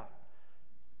this out.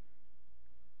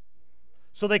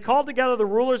 So they called together the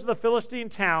rulers of the Philistine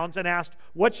towns and asked,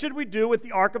 "What should we do with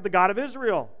the ark of the God of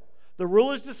Israel?" The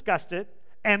rulers discussed it,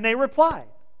 and they replied,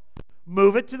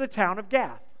 "Move it to the town of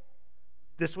Gath."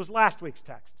 This was last week's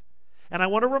text. And I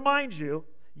want to remind you,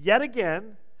 yet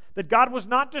again, that God was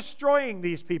not destroying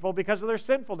these people because of their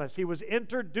sinfulness. He was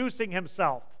introducing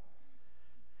himself.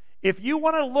 If you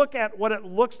want to look at what it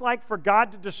looks like for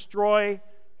God to destroy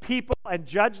people and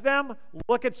judge them,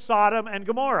 look at Sodom and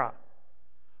Gomorrah.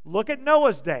 Look at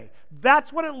Noah's day.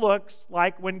 That's what it looks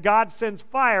like when God sends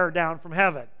fire down from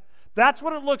heaven. That's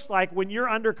what it looks like when you're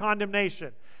under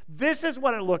condemnation. This is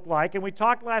what it looked like, and we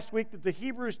talked last week that the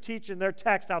Hebrews teach in their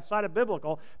text outside of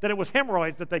biblical that it was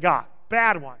hemorrhoids that they got,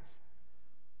 bad ones.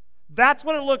 That's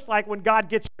what it looks like when God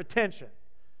gets your attention.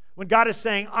 When God is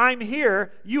saying, "I'm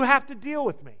here, you have to deal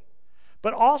with me."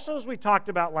 But also, as we talked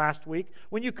about last week,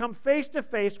 when you come face to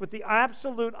face with the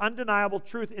absolute, undeniable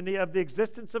truth of the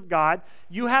existence of God,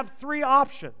 you have three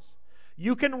options.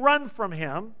 You can run from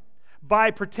him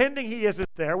by pretending he isn't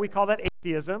there. We call that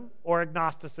atheism or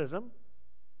agnosticism.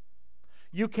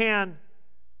 You can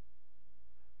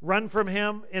run from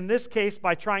him, in this case,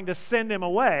 by trying to send him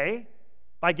away,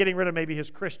 by getting rid of maybe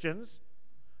his Christians,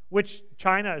 which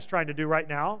China is trying to do right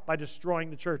now by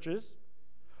destroying the churches,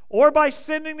 or by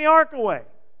sending the ark away.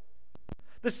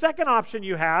 The second option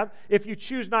you have, if you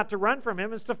choose not to run from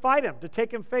him, is to fight him, to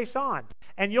take him face on.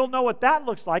 And you'll know what that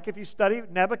looks like if you study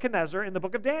Nebuchadnezzar in the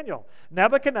book of Daniel.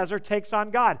 Nebuchadnezzar takes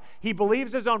on God. He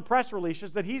believes his own press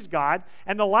releases that he's God,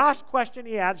 and the last question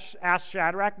he asks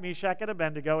Shadrach, Meshach, and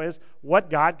Abednego is, "What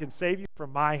God can save you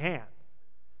from my hand?"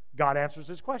 God answers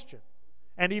his question.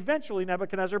 And eventually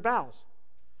Nebuchadnezzar bows.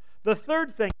 The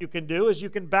third thing you can do is you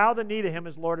can bow the knee to him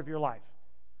as Lord of your life,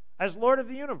 as Lord of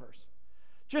the universe.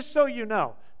 Just so you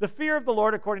know, the fear of the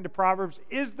Lord, according to Proverbs,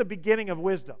 is the beginning of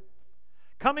wisdom.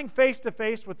 Coming face to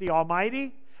face with the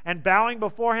Almighty and bowing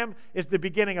before him is the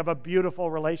beginning of a beautiful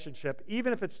relationship,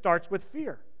 even if it starts with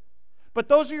fear. But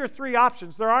those are your three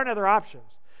options. There aren't other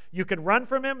options. You can run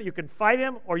from him, you can fight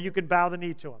him, or you can bow the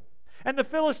knee to him. And the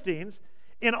Philistines,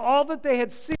 in all that they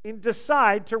had seen,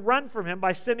 decide to run from him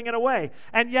by sending it away.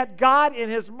 And yet God, in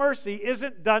his mercy,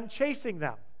 isn't done chasing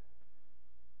them.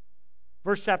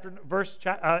 Verse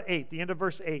 8, the end of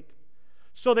verse 8.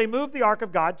 So they moved the ark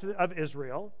of God of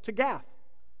Israel to Gath.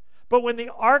 But when the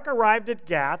ark arrived at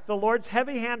Gath, the Lord's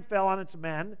heavy hand fell on its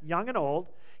men, young and old.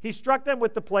 He struck them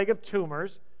with the plague of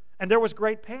tumors, and there was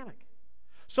great panic.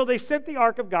 So they sent the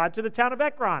ark of God to the town of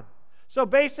Ekron. So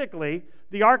basically,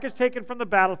 the ark is taken from the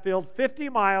battlefield 50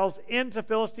 miles into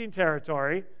Philistine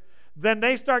territory. Then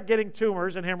they start getting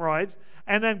tumors and hemorrhoids,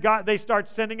 and then they start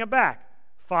sending them back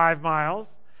 5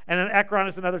 miles. And then Ekron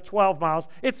is another 12 miles.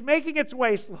 It's making its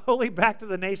way slowly back to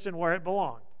the nation where it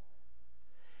belonged.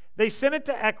 They sent it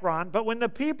to Ekron, but when the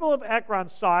people of Ekron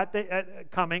saw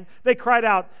it coming, they cried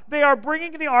out, "They are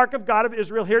bringing the ark of God of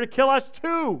Israel here to kill us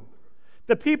too."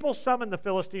 The people summoned the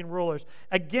Philistine rulers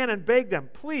again and begged them,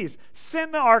 "Please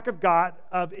send the ark of God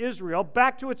of Israel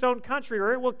back to its own country,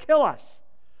 or it will kill us."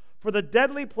 For the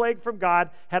deadly plague from God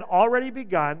had already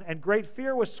begun, and great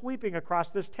fear was sweeping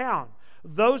across this town.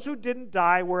 Those who didn't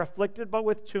die were afflicted but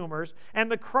with tumors,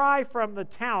 and the cry from the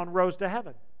town rose to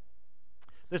heaven.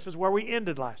 This is where we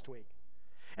ended last week.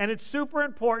 And it's super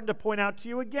important to point out to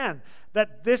you again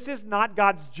that this is not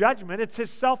God's judgment, it's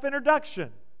His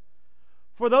self-introduction.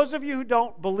 For those of you who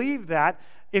don't believe that,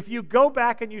 if you go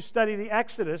back and you study the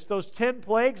Exodus, those 10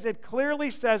 plagues, it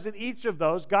clearly says in each of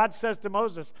those, God says to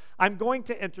Moses, "I'm going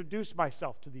to introduce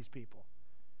myself to these people."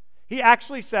 He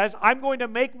actually says, "I'm going to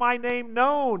make my name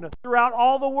known throughout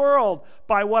all the world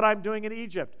by what I'm doing in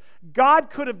Egypt." God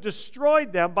could have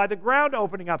destroyed them by the ground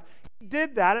opening up. He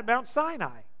did that at Mount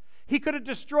Sinai. He could have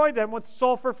destroyed them with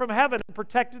sulfur from heaven and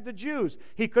protected the Jews.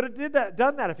 He could have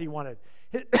done that if he wanted.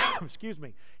 Excuse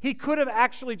me. He could have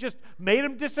actually just made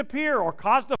them disappear or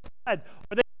caused a flood,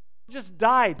 or they just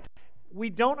died. We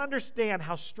don't understand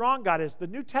how strong God is. The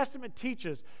New Testament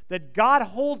teaches that God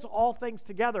holds all things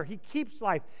together. He keeps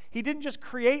life. He didn't just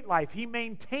create life, He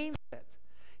maintains it.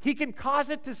 He can cause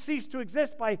it to cease to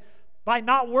exist by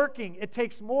not working. It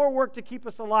takes more work to keep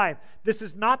us alive. This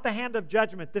is not the hand of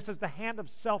judgment. This is the hand of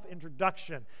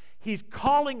self-introduction. He's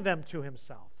calling them to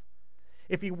Himself.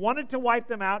 If He wanted to wipe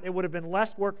them out, it would have been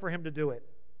less work for Him to do it.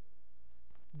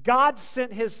 God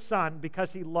sent His Son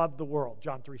because He loved the world,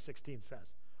 John 3:16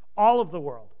 says. All of the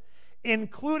world,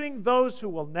 including those who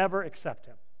will never accept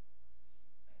Him.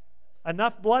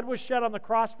 Enough blood was shed on the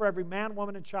cross for every man,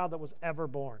 woman, and child that was ever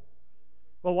born.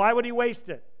 Well, why would He waste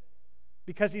it?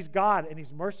 Because He's God and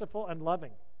He's merciful and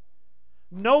loving.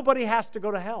 Nobody has to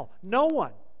go to hell. No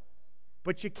one.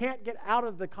 But you can't get out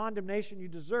of the condemnation you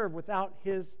deserve without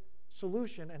His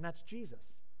solution, and that's Jesus.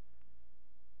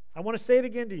 I want to say it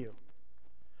again to you.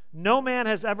 No man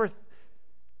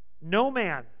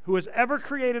who has ever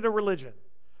created a religion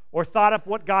or thought up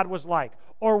what God was like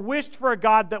or wished for a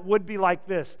God that would be like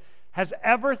this has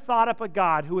ever thought up a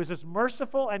God who is as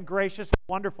merciful and gracious and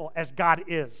wonderful as God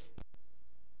is.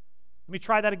 Let me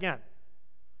try that again.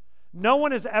 No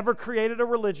one has ever created a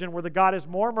religion where the God is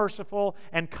more merciful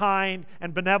and kind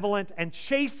and benevolent and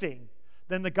chasing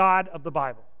than the God of the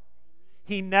Bible.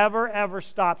 He never, ever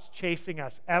stops chasing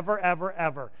us. Ever, ever,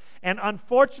 ever. And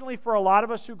unfortunately for a lot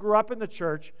of us who grew up in the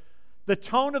church, the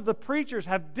tone of the preachers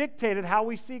have dictated how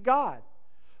we see God.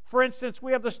 For instance,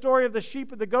 we have the story of the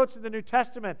sheep and the goats in the New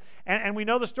Testament. And we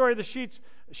know the story of the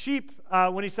sheep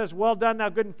when He says, "Well done, thou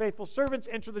good and faithful servants,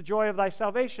 enter the joy of thy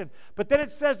salvation." But then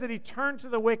it says that He turned to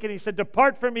the wicked and He said,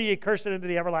 "Depart from me, ye cursed, into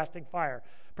the everlasting fire,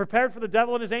 prepared for the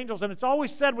devil and his angels." And it's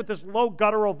always said with this low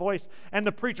guttural voice, and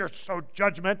the preacher's so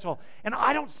judgmental. And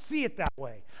I don't see it that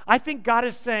way. I think God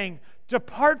is saying,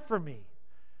 "Depart from me.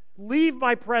 Leave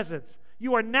my presence.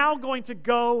 You are now going to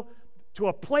go to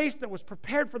a place that was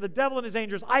prepared for the devil and his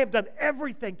angels. I have done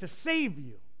everything to save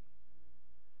you."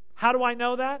 How do I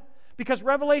know that? Because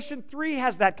Revelation 3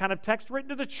 has that kind of text written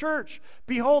to the church.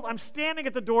 "Behold, I'm standing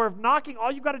at the door of knocking. All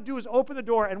you got to do is open the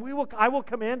door, and I will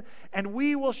come in, and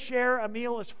we will share a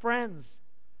meal as friends."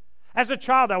 As a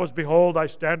child, I was, "Behold, I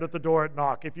stand at the door and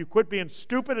knock. If you quit being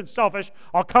stupid and selfish,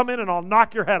 I'll come in and I'll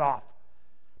knock your head off."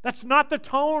 That's not the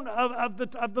tone of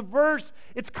the verse.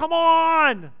 It's, "Come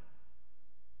on."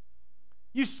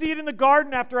 You see it in the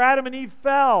garden after Adam and Eve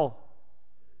fell.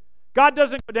 God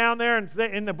doesn't go down there and say,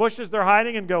 in the bushes they're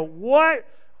hiding, and go, "What?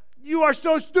 You are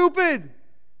so stupid."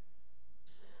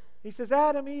 He says,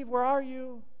 "Adam, Eve, where are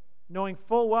you?" Knowing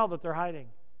full well that they're hiding.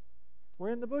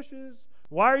 "We're in the bushes."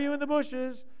 "Why are you in the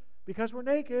bushes?" "Because we're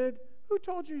naked." "Who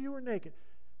told you you were naked?"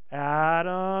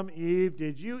 "Adam, Eve,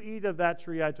 did you eat of that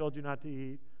tree I told you not to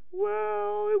eat?"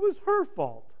 "Well, it was her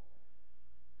fault."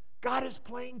 God is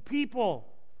playing people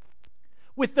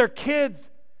with their kids,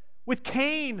 with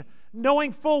Cain,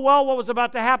 knowing full well what was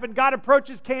about to happen. God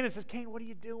approaches Cain and says, "Cain, what are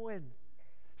you doing?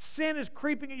 Sin is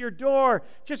creeping at your door.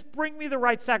 Just bring me the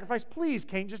right sacrifice. Please,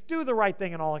 Cain, just do the right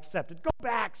thing and I'll accept it. Go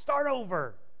back, start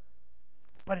over."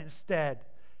 But instead,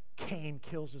 Cain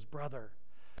kills his brother.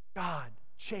 God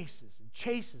chases and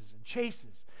chases and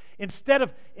chases. Instead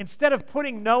of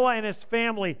putting Noah and his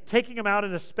family, taking them out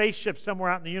in a spaceship somewhere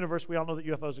out in the universe, we all know that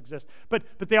UFOs exist, but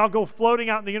they all go floating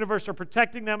out in the universe, or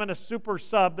protecting them in a super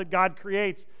sub that God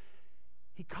creates,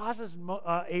 He causes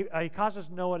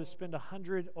Noah to spend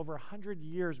over 100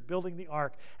 years building the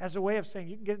ark as a way of saying,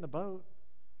 "You can get in the boat.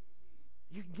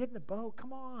 You can get in the boat.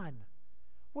 Come on.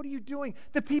 What are you doing?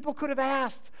 The people could have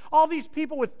asked. All these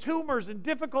people with tumors and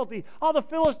difficulty, all the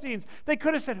Philistines, they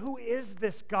could have said, who is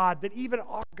this God that even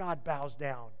our God bows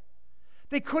down?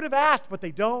 They could have asked, but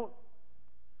they don't.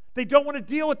 They don't want to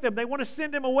deal with them. They want to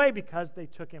send him away because they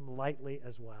took him lightly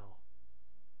as well.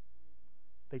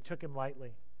 They took him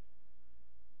lightly.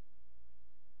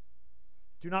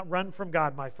 Do not run from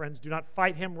God, my friends. Do not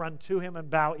fight him. Run to him and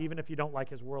bow, even if you don't like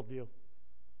his worldview.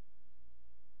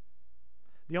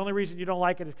 The only reason you don't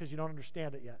like it is because you don't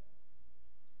understand it yet.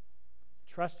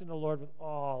 Trust in the Lord with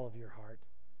all of your heart.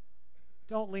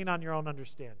 Don't lean on your own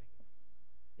understanding.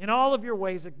 In all of your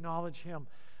ways, acknowledge him.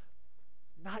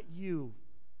 Not you,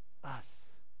 us.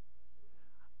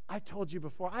 I've told you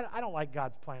before, I don't like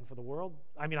God's plan for the world.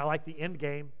 I mean, I like the end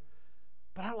game,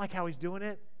 but I don't like how he's doing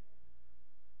it.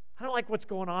 I don't like what's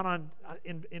going on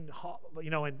in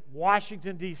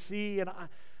Washington, D.C., and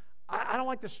I don't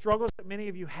like the struggles that many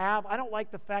of you have. I don't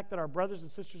like the fact that our brothers and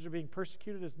sisters are being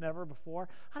persecuted as never before.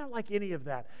 I don't like any of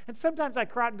that. And sometimes I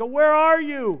cry out and go, where are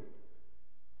you?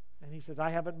 And he says, I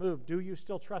haven't moved. Do you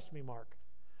still trust me, Mark?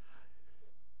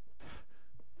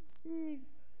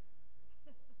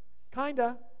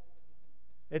 Kinda.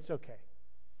 It's okay.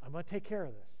 I'm going to take care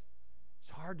of this.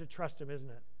 It's hard to trust him, isn't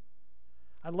it?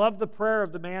 I love the prayer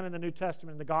of the man in the New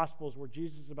Testament in the Gospels where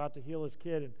Jesus is about to heal his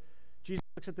kid, and Jesus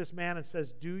looks at this man and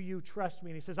says, do you trust me?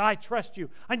 And he says, I trust you.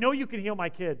 I know you can heal my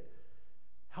kid.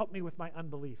 Help me with my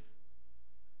unbelief.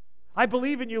 I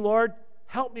believe in you, Lord.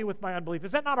 Help me with my unbelief.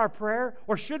 Is that not our prayer,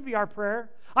 or should be our prayer?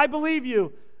 I believe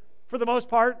you for the most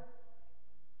part.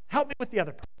 Help me with the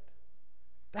other part.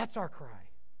 That's our cry.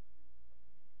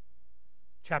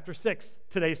 Chapter 6,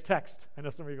 today's text. I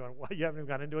know some of you are going, well, you haven't even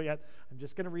gone into it yet. I'm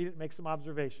just going to read it and make some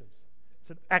observations.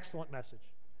 It's an excellent message.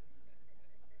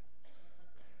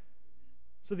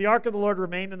 So the ark of the Lord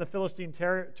remained in the Philistine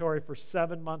territory for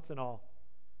 7 months in all.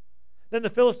 Then the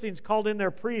Philistines called in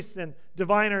their priests and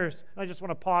diviners. I just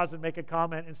want to pause and make a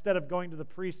comment. Instead of going to the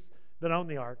priests that own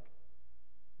the ark,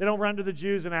 they don't run to the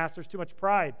Jews and ask, there's too much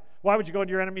pride. Why would you go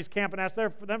into your enemy's camp and ask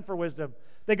them for wisdom?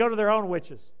 They go to their own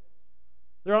witches,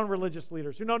 their own religious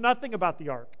leaders who know nothing about the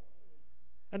ark.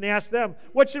 And they ask them,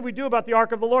 what should we do about the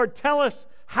ark of the Lord? Tell us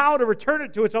how to return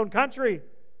it to its own country.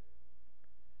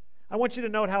 I want you to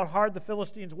note how hard the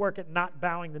Philistines work at not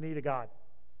bowing the knee to God.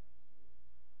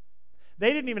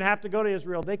 They didn't even have to go to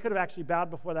Israel. They could have actually bowed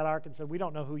before that ark and said, we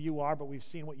don't know who you are, but we've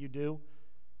seen what you do.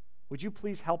 Would you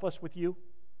please help us with you?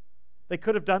 They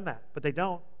could have done that, but they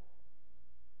don't.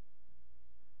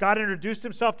 God introduced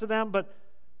himself to them, but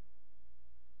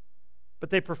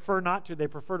they prefer not to. They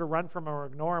prefer to run from him or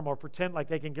ignore him or pretend like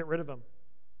they can get rid of him.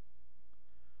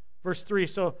 Verse 3,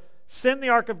 so send the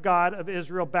ark of God of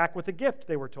Israel back with a gift,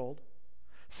 they were told.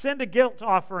 Send a guilt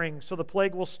offering so the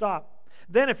plague will stop.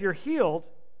 Then if you're healed,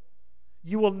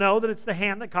 you will know that it's the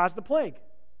hand that caused the plague.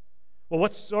 Well,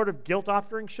 what sort of guilt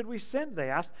offering should we send, they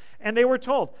asked. And they were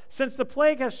told, since the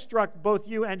plague has struck both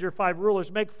you and your 5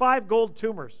 rulers, make 5 gold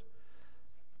tumors.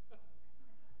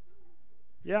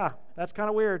 Yeah, that's kind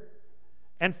of weird.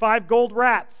 And 5 gold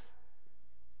rats.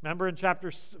 Remember in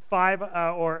chapter 5,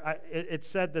 it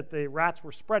said that the rats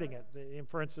were spreading it. The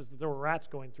inference is that there were rats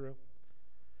going through.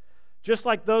 Just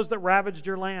like those that ravaged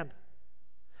your land.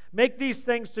 Make these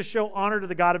things to show honor to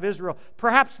the God of Israel.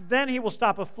 Perhaps then he will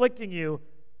stop afflicting you,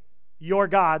 your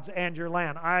gods, and your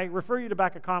land. I refer you to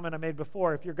back a comment I made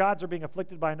before. If your gods are being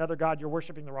afflicted by another god, you're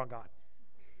worshiping the wrong God.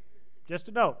 Just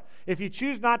a note. If you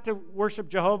choose not to worship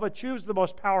Jehovah, choose the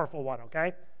most powerful one,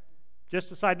 okay?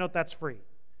 Just a side note, that's free.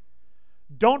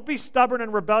 Don't be stubborn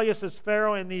and rebellious as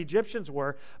Pharaoh and the Egyptians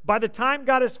were. By the time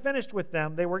God is finished with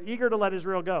them, they were eager to let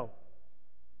Israel go.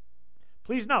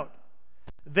 Please note,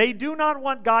 they do not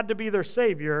want God to be their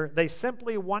Savior. They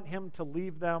simply want him to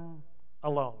leave them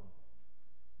alone,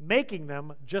 making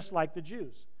them just like the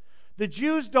Jews. The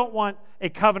Jews don't want a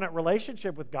covenant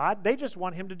relationship with God. They just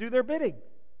want him to do their bidding.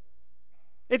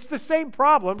 It's the same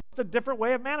problem. It's a different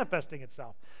way of manifesting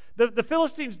itself. The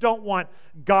Philistines don't want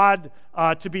God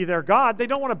to be their God. They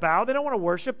don't want to bow. They don't want to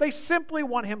worship. They simply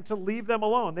want him to leave them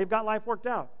alone. They've got life worked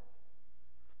out.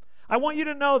 I want you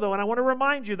to know, though, and I want to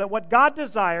remind you that what God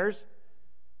desires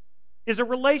is a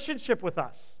relationship with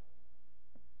us.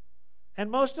 And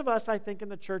most of us, I think, in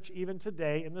the church, even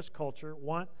today, in this culture,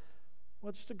 want,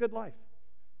 well, just a good life.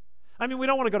 I mean, we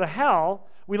don't want to go to hell.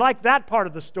 We like that part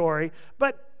of the story,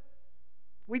 but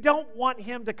we don't want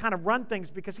him to kind of run things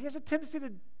because he has a tendency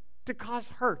to cause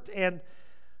hurt, and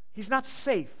he's not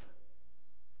safe.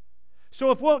 So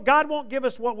if God won't give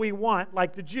us what we want,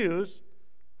 like the Jews,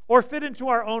 or fit into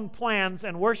our own plans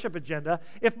and worship agenda,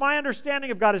 if my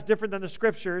understanding of God is different than the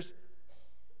Scriptures,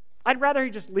 I'd rather he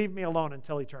just leave me alone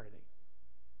until eternity.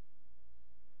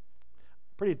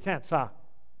 Pretty intense, huh?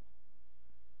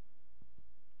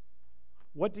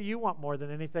 What do you want more than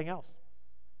anything else?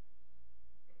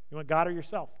 You want God or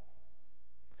yourself?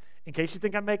 In case you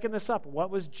think I'm making this up, what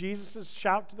was Jesus'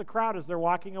 shout to the crowd as they're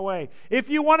walking away?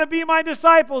 If you want to be my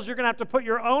disciples, you're going to have to put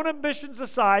your own ambitions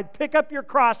aside, pick up your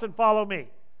cross, and follow me.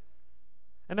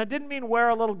 And that didn't mean wear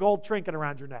a little gold trinket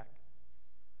around your neck.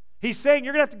 He's saying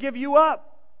you're going to have to give you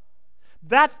up.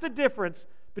 That's the difference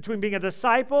between being a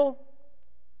disciple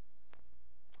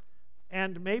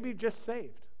and maybe just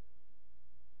saved.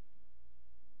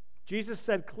 Jesus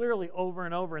said clearly over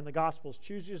and over in the Gospels,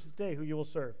 choose this day who you will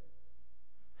serve.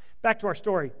 Back to our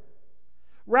story.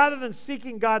 Rather than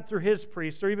seeking God through his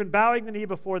priests or even bowing the knee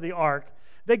before the ark,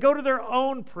 they go to their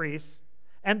own priests,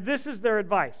 and this is their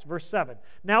advice. Verse 7.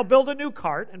 Now build a new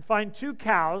cart and find 2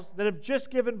 cows that have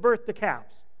just given birth to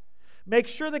calves. Make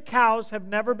sure the cows have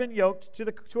never been yoked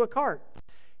to a cart.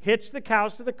 Hitch the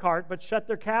cows to the cart, but shut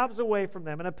their calves away from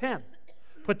them in a pen.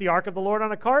 Put the ark of the Lord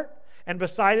on a cart, and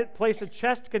beside it place a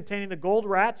chest containing the gold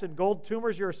rats and gold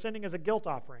tumors you are sending as a guilt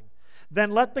offering. Then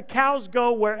let the cows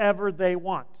go wherever they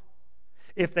want.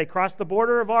 If they cross the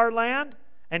border of our land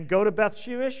and go to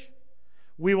Beth-shemesh,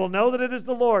 we will know that it is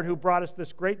the Lord who brought us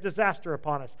this great disaster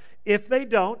upon us. If they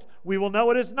don't, we will know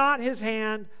it is not his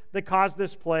hand that caused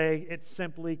this plague. It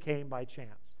simply came by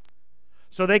chance.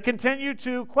 So they continue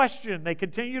to question. They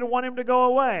continue to want him to go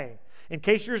away. In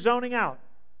case you're zoning out,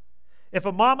 if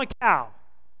a mama cow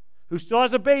who still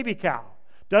has a baby cow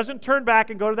doesn't turn back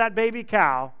and go to that baby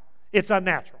cow, it's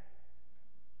unnatural.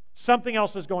 Something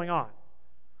else is going on.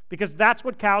 Because that's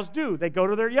what cows do. They go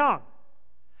to their young.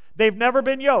 They've never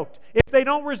been yoked. If they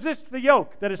don't resist the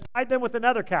yoke that has tied them with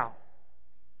another cow,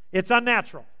 it's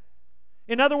unnatural.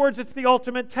 In other words, it's the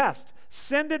ultimate test.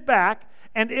 Send it back,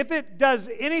 and if it does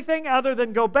anything other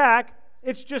than go back,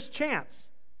 it's just chance.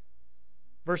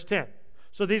 Verse 10.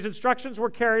 So these instructions were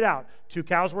carried out. 2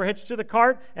 cows were hitched to the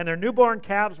cart, and their newborn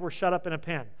calves were shut up in a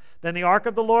pen. Then the ark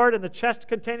of the Lord and the chest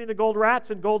containing the gold rats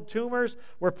and gold tumors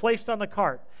were placed on the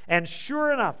cart. And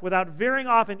sure enough, without veering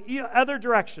off in other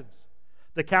directions,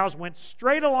 the cows went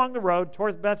straight along the road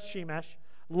towards Beth-shemesh,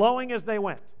 lowing as they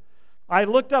went. I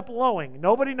looked up lowing.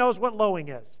 Nobody knows what lowing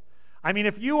is. I mean,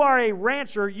 if you are a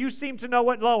rancher, you seem to know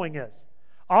what lowing is.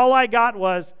 All I got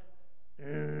was,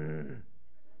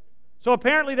 So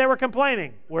apparently they were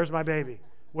complaining. Where's my baby?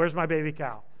 Where's my baby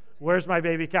cow? Where's my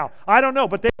baby cow? I don't know,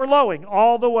 but they were lowing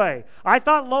all the way. I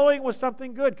thought lowing was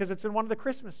something good because it's in one of the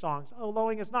Christmas songs. Oh,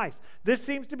 lowing is nice. This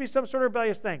seems to be some sort of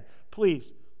rebellious thing.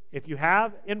 Please, if you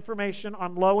have information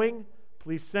on lowing,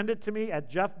 please send it to me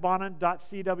at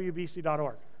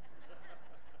jeffbonin.cwbc.org.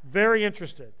 Very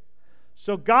interested.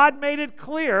 So God made it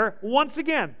clear once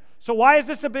again. So why is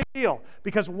this a big deal?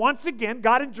 Because once again,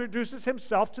 God introduces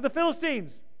himself to the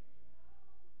Philistines.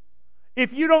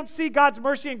 If you don't see God's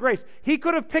mercy and grace, he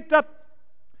could have picked up,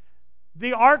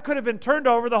 the ark could have been turned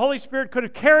over, the Holy Spirit could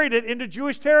have carried it into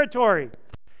Jewish territory.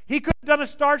 He could have done a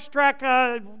Star Trek,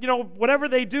 whatever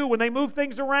they do when they move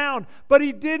things around. But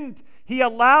he didn't. He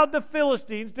allowed the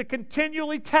Philistines to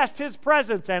continually test his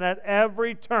presence. And at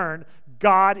every turn,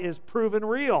 God is proven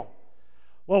real.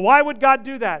 Well, why would God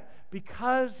do that?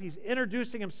 Because he's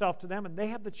introducing himself to them and they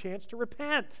have the chance to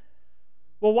repent.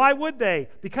 Well, why would they?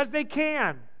 Because they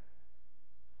can.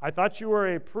 I thought you were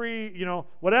a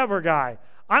whatever guy.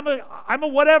 I'm a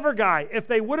whatever guy. If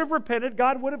they would have repented,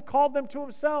 God would have called them to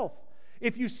himself.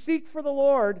 If you seek for the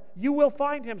Lord, you will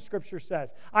find him, Scripture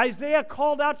says. Isaiah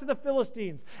called out to the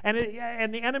Philistines and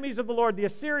the enemies of the Lord, the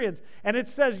Assyrians, and it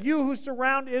says, you who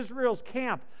surround Israel's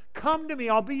camp, come to me,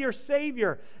 I'll be your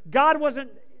Savior. God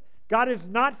is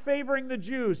not favoring the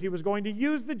Jews. He was going to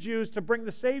use the Jews to bring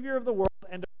the Savior of the world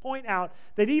and to point out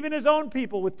that even his own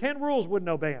people with 10 rules wouldn't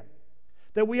obey him.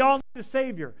 That we all need a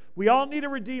Savior. We all need a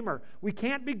Redeemer. We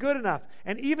can't be good enough.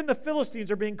 And even the Philistines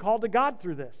are being called to God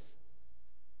through this.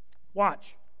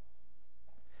 Watch.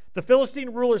 The Philistine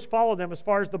rulers followed them as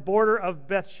far as the border of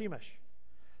Beth-shemesh.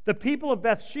 The people of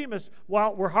Beth-shemesh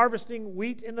were harvesting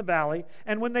wheat in the valley,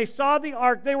 and when they saw the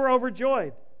ark, they were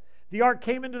overjoyed. The ark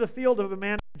came into the field of a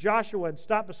man named Joshua and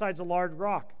stopped beside a large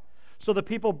rock. So the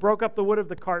people broke up the wood of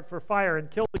the cart for fire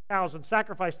and killed the cows and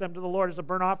sacrificed them to the Lord as a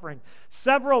burnt offering.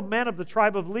 Several men of the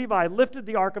tribe of Levi lifted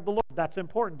the ark of the Lord. That's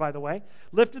important, by the way.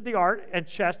 Lifted the ark and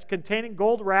chest containing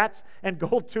gold rats and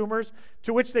gold tumors,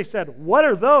 to which they said, what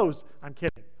are those? I'm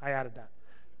kidding. I added that.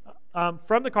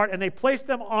 From the cart, and they placed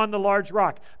them on the large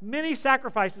rock. Many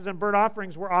sacrifices and burnt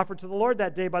offerings were offered to the Lord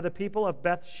that day by the people of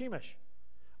Beth-shemesh.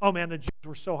 Oh man, the Jews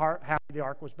were so happy the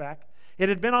ark was back. It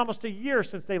had been almost a year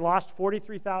since they lost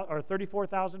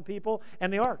 34,000 people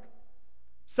and the ark.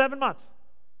 7 months.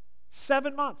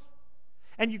 7 months.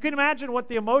 And you can imagine what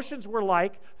the emotions were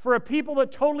like for a people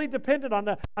that totally depended on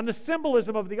the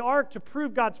symbolism of the ark to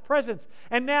prove God's presence.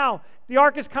 And now the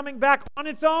ark is coming back on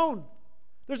its own.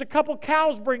 There's a couple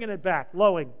cows bringing it back,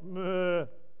 lowing.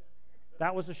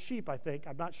 That was a sheep, I think.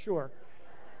 I'm not sure.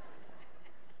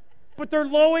 But they're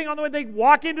lowing on the way. They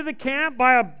walk into the camp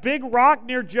by a big rock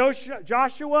near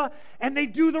Joshua, and they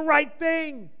do the right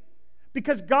thing.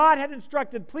 Because God had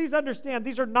instructed, please understand,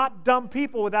 these are not dumb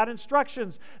people without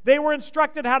instructions. They were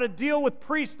instructed how to deal with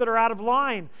priests that are out of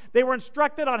line. They were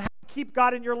instructed on how to keep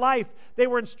God in your life. They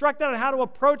were instructed on how to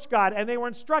approach God, and they were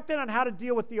instructed on how to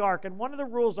deal with the ark. And one of the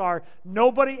rules are,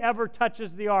 nobody ever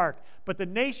touches the ark. But the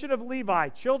nation of Levi,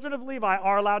 children of Levi,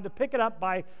 are allowed to pick it up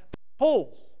by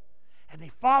poles, and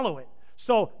they follow it.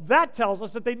 So that tells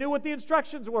us that they knew what the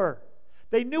instructions were.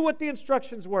 They knew what the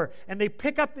instructions were, and they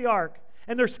pick up the ark.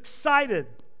 And they're excited.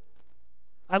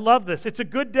 I love this. It's a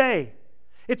good day.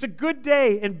 It's a good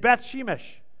day in Beth Shemesh.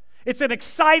 It's an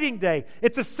exciting day.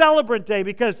 It's a celebrant day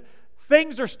because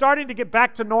things are starting to get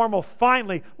back to normal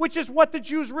finally, which is what the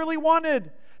Jews really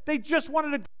wanted. They just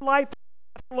wanted a good life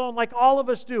alone like all of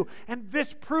us do. And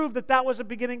this proved that that was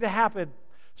beginning to happen.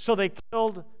 So they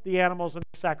killed the animals and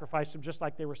sacrificed them just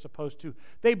like they were supposed to.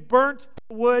 They burnt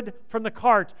wood from the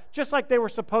cart just like they were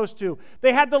supposed to.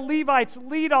 They had the Levites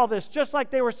lead all this just like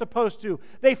they were supposed to.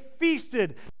 They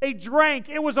feasted. They drank.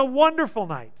 It was a wonderful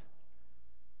night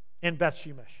in Beth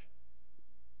Shemesh.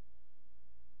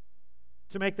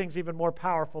 To make things even more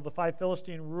powerful, the 5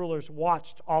 Philistine rulers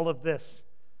watched all of this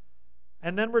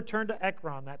and then returned to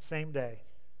Ekron that same day.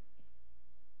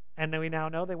 And then we now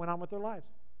know they went on with their lives,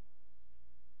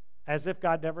 as if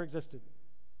God never existed.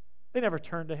 They never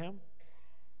turned to Him.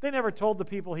 They never told the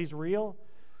people He's real.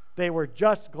 They were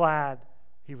just glad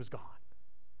He was gone.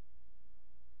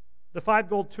 The 5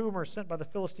 gold tumors sent by the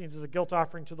Philistines as a guilt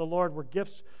offering to the Lord were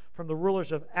gifts from the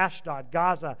rulers of Ashdod,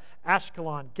 Gaza,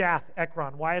 Ashkelon, Gath,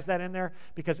 Ekron. Why is that in there?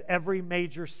 Because every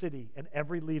major city and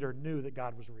every leader knew that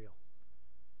God was real.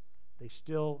 They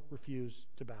still refused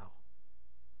to bow.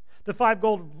 The 5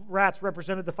 gold rats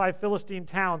represented the 5 Philistine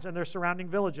towns and their surrounding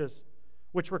villages,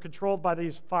 which were controlled by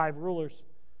these 5 rulers.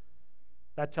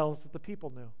 That tells us that the people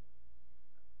knew.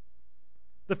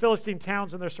 The Philistine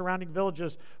towns and their surrounding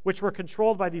villages, which were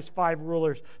controlled by these 5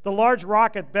 rulers. The large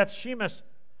rock at Beth Shemesh,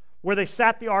 where they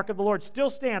sat the ark of the Lord, still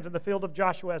stands in the field of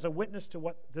Joshua as a witness to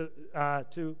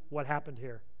what happened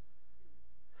here.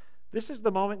 This is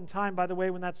the moment in time, by the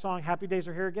way, when that song, Happy Days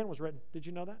Are Here Again, was written. Did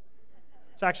you know that?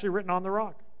 It's actually written on the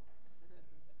rock.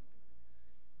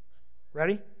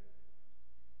 Ready?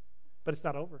 But it's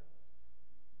not over.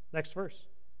 Next verse.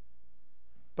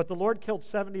 But the Lord killed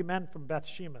 70 men from Beth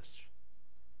Shemesh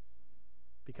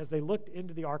because they looked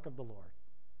into the ark of the Lord.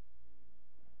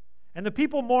 And the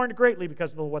people mourned greatly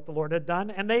because of what the Lord had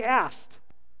done, and they asked,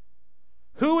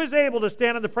 who is able to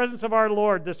stand in the presence of our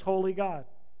Lord, this holy God?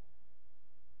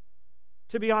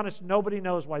 To be honest, nobody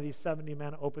knows why these 70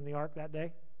 men opened the ark that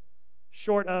day.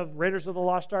 Short of Raiders of the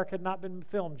Lost Ark had not been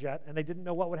filmed yet, and they didn't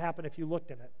know what would happen if you looked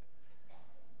in it.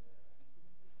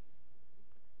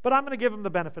 But I'm going to give them the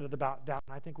benefit of the doubt, and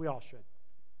I think we all should.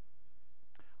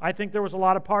 I think there was a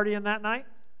lot of partying that night.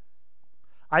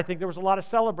 I think there was a lot of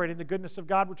celebrating the goodness of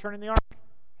God returning the ark.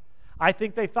 I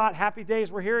think they thought happy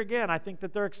days were here again. I think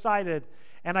that they're excited.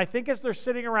 And I think as they're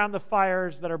sitting around the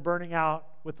fires that are burning out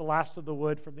with the last of the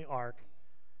wood from the ark,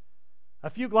 a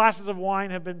few glasses of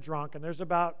wine have been drunk, and there's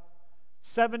about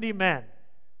 70 men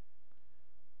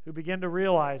who begin to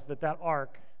realize that that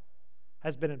ark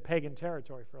has been in pagan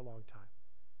territory for a long time.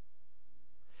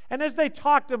 And as they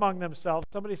talked among themselves,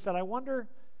 somebody said, I wonder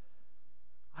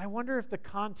if the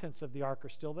contents of the ark are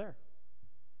still there.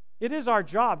 It is our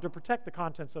job to protect the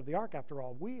contents of the ark, after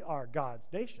all. We are God's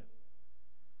nation.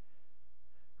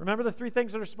 Remember the 3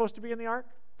 things that are supposed to be in the ark?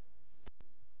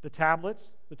 The tablets,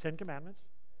 the 10 Commandments,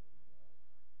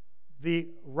 the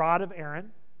rod of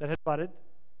Aaron that had budded,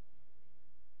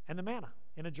 and the manna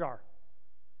in a jar.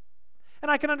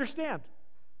 And I can understand.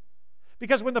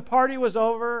 Because when the party was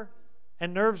over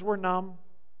and nerves were numb,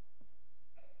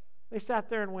 they sat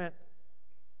there and went,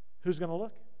 who's going to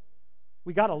look?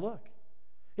 We got to look.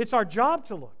 It's our job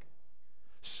to look.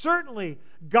 Certainly,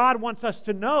 God wants us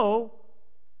to know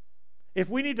if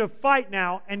we need to fight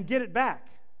now and get it back.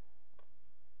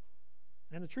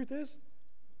 And the truth is,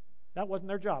 that wasn't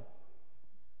their job.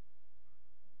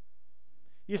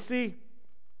 You see,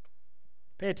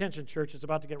 pay attention, church, it's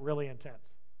about to get really intense.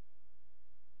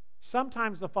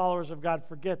 Sometimes the followers of God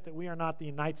forget that we are not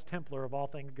the Knights Templar of all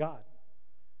things God.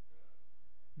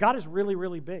 God is really,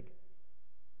 really big.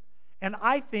 And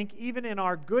I think even in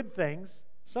our good things,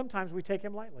 sometimes we take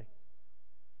Him lightly.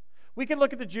 We can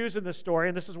look at the Jews in this story,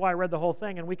 and this is why I read the whole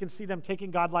thing, and we can see them taking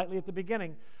God lightly at the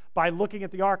beginning by looking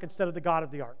at the ark instead of the God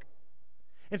of the ark.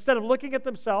 Instead of looking at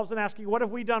themselves and asking, what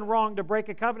have we done wrong to break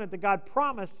a covenant that God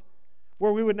promised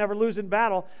where we would never lose in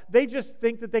battle, they just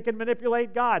think that they can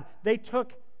manipulate God. They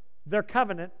took their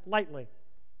covenant lightly.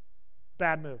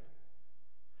 Bad move.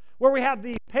 Where we have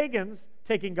the pagans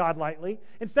taking God lightly,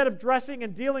 instead of dressing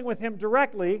and dealing with him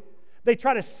directly, they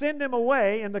try to send him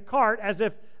away in the cart as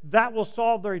if that will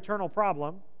solve their eternal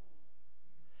problem.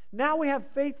 Now we have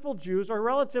faithful Jews, or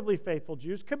relatively faithful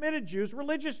Jews, committed Jews,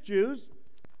 religious Jews,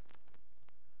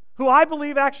 who I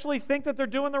believe actually think that they're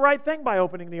doing the right thing by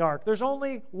opening the ark. There's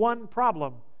only one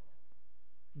problem.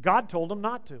 God told them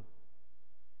not to.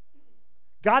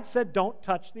 God said, don't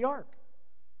touch the ark.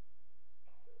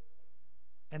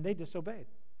 And they disobeyed.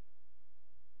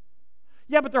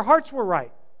 Yeah, but their hearts were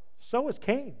right. So was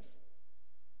Cain's.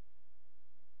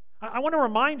 I want to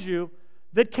remind you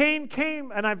that Cain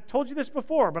came, and I've told you this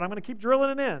before, but I'm going to keep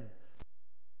drilling it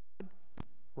in.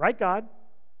 Right God,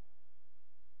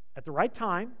 at the right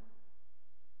time,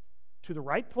 to the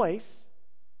right place,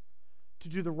 to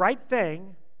do the right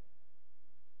thing.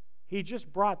 He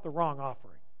just brought the wrong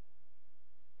offering.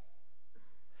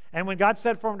 And when God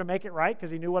said for him to make it right,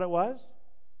 because he knew what it was,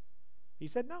 he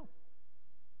said no.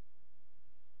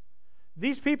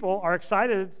 These people are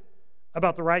excited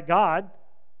about the right God,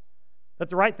 that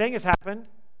the right thing has happened.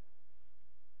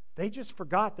 They just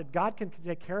forgot that God can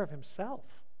take care of himself.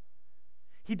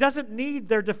 He doesn't need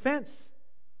their defense.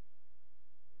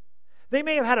 They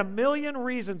may have had a million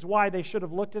reasons why they should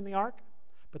have looked in the ark,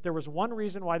 but there was one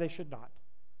reason why they should not.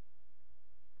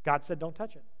 God said, don't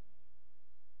touch it.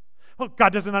 Well,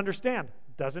 God doesn't understand,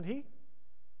 doesn't he?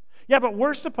 Yeah, but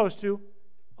we're supposed to.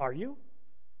 Are you?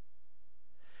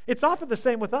 It's often the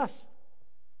same with us.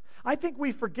 I think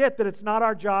we forget that it's not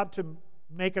our job to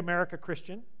make America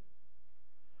Christian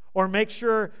or make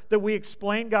sure that we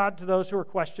explain God to those who are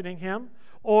questioning him,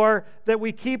 or that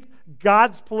we keep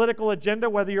God's political agenda,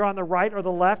 whether you're on the right or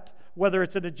the left, whether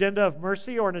it's an agenda of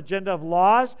mercy or an agenda of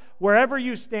laws, wherever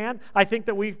you stand. I think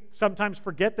that we sometimes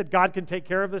forget that God can take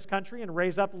care of this country and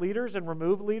raise up leaders and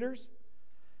remove leaders.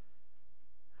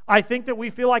 I think that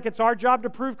we feel like it's our job to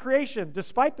prove creation,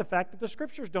 despite the fact that the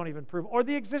Scriptures don't even prove, or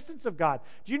the existence of God.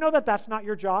 Do you know that that's not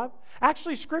your job?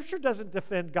 Actually, Scripture doesn't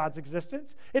defend God's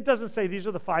existence. It doesn't say these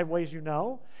are the 5 ways you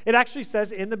know. It actually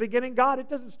says in the beginning God. It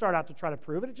doesn't start out to try to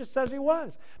prove it. It just says he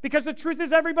was. Because the truth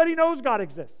is everybody knows God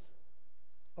exists.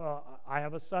 I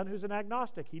have a son who's an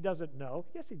agnostic. He doesn't know.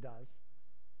 Yes, he does.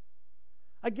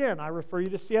 Again, I refer you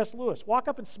to C.S. Lewis. Walk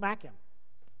up and smack him.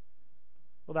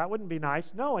 Well, that wouldn't be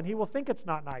nice. No, and he will think it's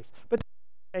not nice. But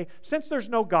since there's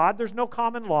no God, there's no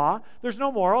common law, there's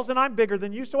no morals, and I'm bigger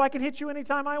than you, so I can hit you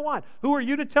anytime I want. Who are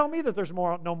you to tell me that there's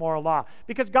no moral law?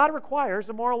 Because God requires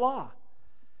a moral law.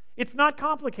 It's not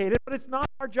complicated, but it's not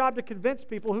our job to convince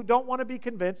people who don't want to be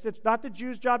convinced. It's not the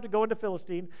Jews' job to go into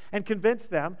Philistine and convince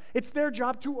them. It's their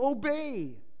job to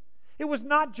obey. It was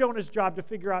not Jonah's job to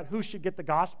figure out who should get the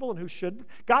gospel and who shouldn't.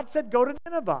 God said, go to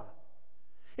Nineveh.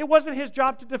 It wasn't his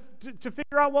job to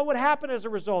figure out what would happen as a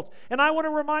result. And I want to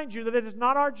remind you that it is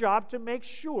not our job to make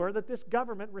sure that this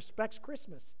government respects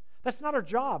Christmas. That's not our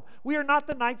job. We are not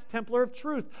the Knights Templar of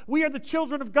truth. We are the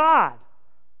children of God.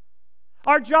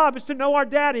 Our job is to know our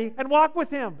daddy and walk with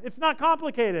him. It's not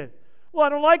complicated. Well, I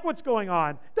don't like what's going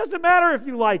on. It doesn't matter if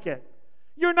you like it.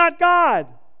 You're not God.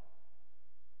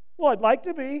 Well, I'd like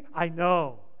to be. I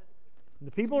know. And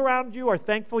the people around you are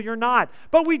thankful you're not.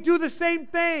 But we do the same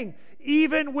thing,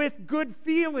 even with good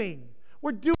feeling.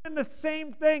 We're doing the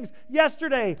same things.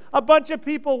 Yesterday, a bunch of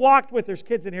people walked with, there's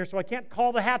kids in here, so I can't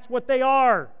call the hats what they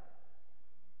are.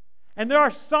 And there are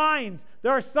signs.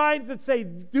 There are signs that say,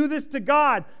 do this to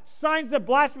God. Signs of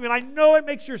blasphemy. And I know it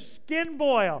makes your skin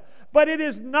boil. But it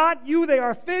is not you they are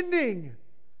offending.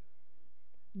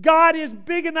 God is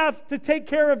big enough to take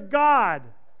care of God.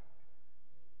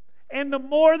 And the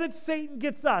more that Satan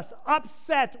gets us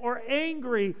upset or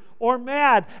angry or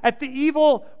mad at the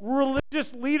evil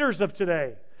religious leaders of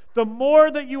today, the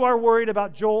more that you are worried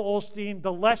about Joel Osteen,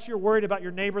 the less you're worried about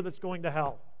your neighbor that's going to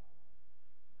hell.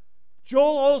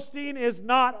 Joel Osteen is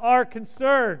not our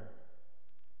concern.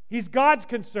 He's God's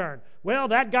concern. Well,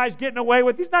 that guy's getting away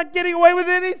with... He's not getting away with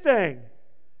anything.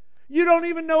 You don't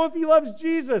even know if he loves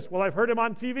Jesus. Well, I've heard him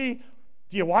on TV.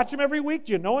 Do you watch him every week?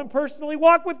 Do you know him personally?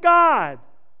 Walk with God.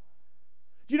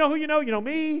 Do you know who you know? You know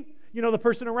me. You know the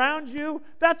person around you.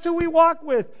 That's who we walk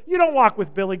with. You don't walk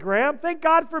with Billy Graham. Thank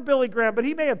God for Billy Graham. But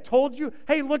he may have told you,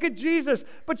 hey, look at Jesus.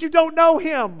 But you don't know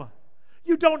him.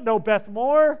 You don't know Beth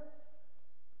Moore.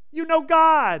 You know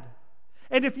God.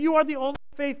 And if you are the only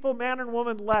faithful man and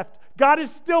woman left, God is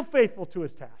still faithful to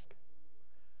his task.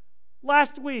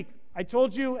 Last week, I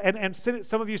told you, and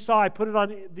some of you saw, I put it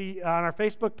on our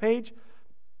Facebook page,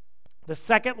 the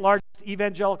second largest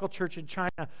evangelical church in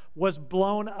China was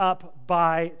blown up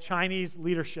by Chinese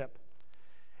leadership.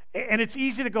 And it's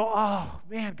easy to go, oh,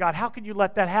 man, God, how can you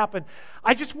let that happen?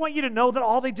 I just want you to know that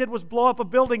all they did was blow up a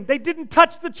building. They didn't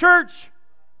touch the church.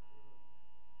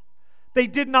 They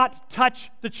did not touch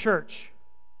the church.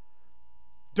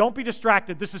 Don't be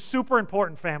distracted. This is super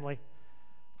important, family.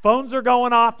 Phones are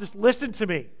going off. Just listen to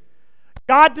me.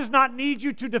 God does not need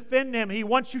you to defend Him. He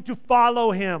wants you to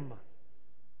follow Him.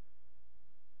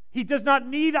 He does not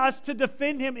need us to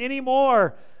defend Him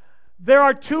anymore. There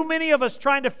are too many of us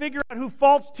trying to figure out who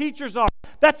false teachers are.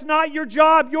 That's not your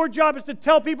job. Your job is to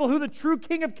tell people who the true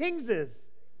King of Kings is.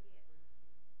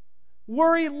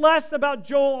 Worry less about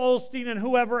Joel Osteen and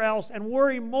whoever else, and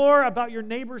worry more about your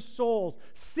neighbor's souls,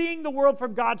 seeing the world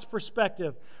from God's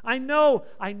perspective. I know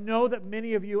that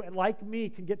many of you, like me,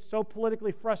 can get so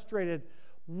politically frustrated.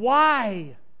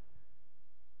 Why?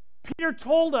 Peter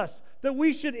told us that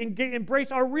we should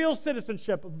embrace our real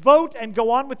citizenship, vote, and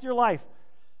go on with your life.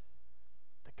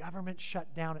 The government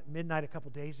shut down at midnight a couple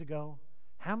days ago.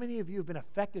 How many of you have been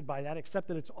affected by that, except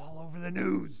that it's all over the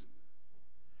news?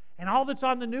 And all that's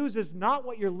on the news is not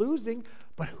what you're losing,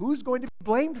 but who's going to be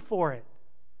blamed for it.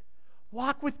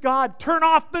 Walk with God. Turn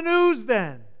off the news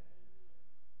then.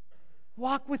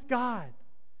 Walk with God.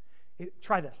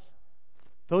 Try this.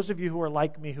 Those of you who are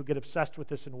like me, who get obsessed with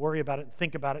this and worry about it and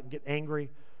think about it and get angry,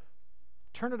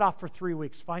 turn it off for 3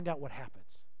 weeks. Find out what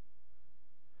happens.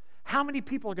 How many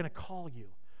people are going to call you?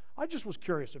 I just was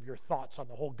curious of your thoughts on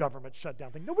the whole government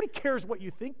shutdown thing. Nobody cares what you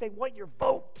think. They want your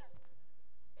vote.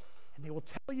 And they will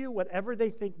tell you whatever they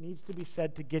think needs to be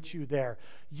said to get you there.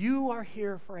 You are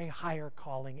here for a higher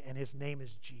calling, and His name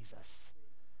is Jesus.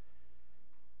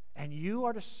 And you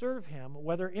are to serve Him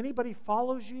whether anybody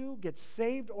follows you, gets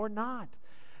saved or not.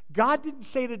 God didn't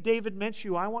say to David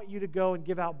Menchu, I want you to go and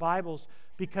give out Bibles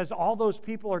because all those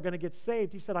people are going to get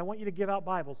saved. He said, I want you to give out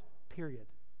Bibles, period.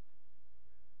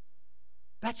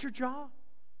 That's your job.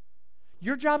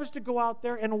 Your job is to go out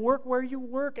there and work where you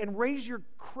work and raise your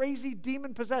crazy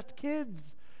demon-possessed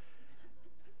kids.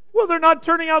 Well, they're not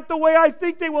turning out the way I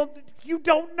think they will. You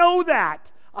don't know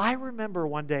that. I remember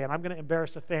one day, and I'm going to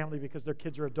embarrass a family because their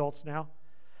kids are adults now.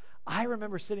 I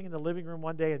remember sitting in the living room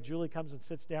one day, and Julie comes and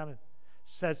sits down and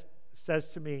says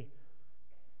to me,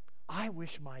 I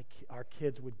wish our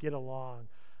kids would get along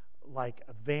like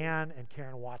Van and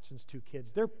Karen Watson's two kids.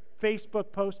 Their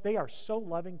Facebook posts, they are so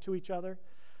loving to each other.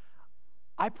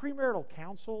 I premarital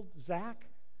counseled Zach.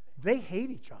 They hate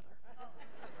each other.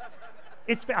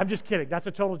 I'm just kidding. That's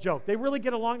a total joke. They really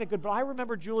get along that good. But I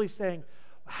remember Julie saying,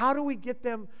 how do we get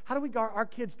our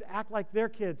kids to act like their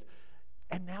kids?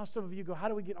 And now some of you go, how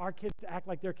do we get our kids to act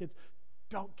like their kids?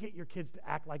 Don't get your kids to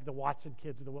act like the Watson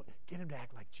kids. Get them to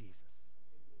act like Jesus.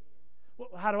 Well,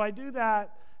 how do I do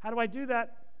that?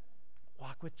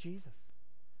 Walk with Jesus.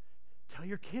 Tell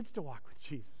your kids to walk with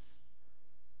Jesus.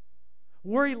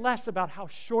 Worry less about how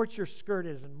short your skirt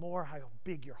is and more how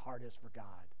big your heart is for God.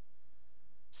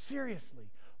 Seriously,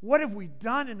 what have we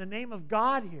done in the name of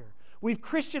God here? We've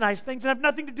Christianized things that have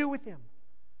nothing to do with Him.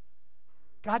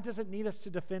 God doesn't need us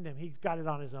to defend Him. He's got it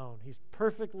on His own.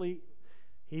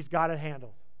 He's got it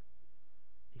handled.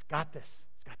 He's got this.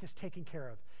 He's got this taken care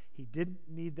of. He didn't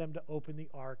need them to open the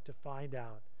ark to find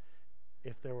out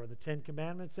if there were the 10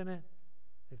 Commandments in it,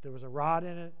 if there was a rod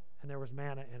in it, and there was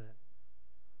manna in it.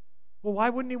 Well,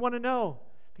 why wouldn't He want to know?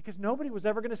 Because nobody was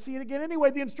ever going to see it again anyway.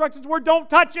 The instructions were, don't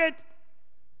touch it.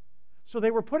 So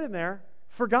they were put in there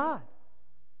for God.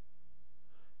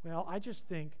 Well, I just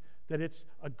think that it's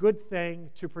a good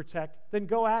thing to protect. Then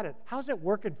go at it. How's it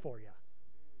working for you?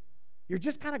 You're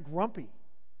just kind of grumpy.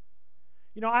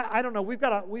 You know, I don't know. We've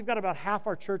got about half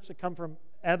our church that come from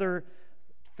other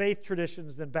faith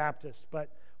traditions than Baptists, but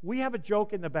we have a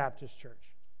joke in the Baptist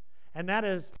church, and that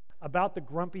is about the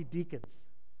grumpy deacons.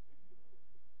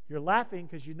 You're laughing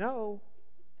because you know,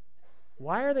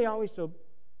 why are they always so?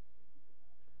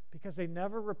 Because they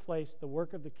never replace the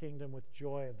work of the kingdom with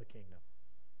joy of the kingdom.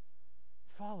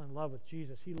 Fall in love with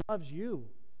Jesus. He loves you.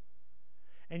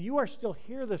 And you are still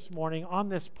here this morning on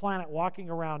this planet walking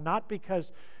around, not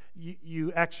because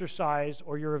you exercise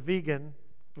or you're a vegan,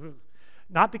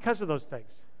 not because of those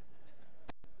things.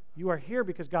 You are here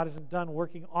because God isn't done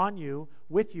working on you,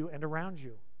 with you, and around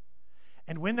you.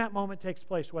 And when that moment takes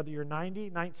place, whether you're 90,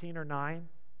 19, or 9,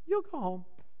 you'll go home.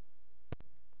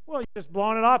 Well, you're just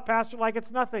blowing it off, Pastor, like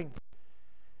it's nothing.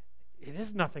 It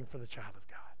is nothing for the child of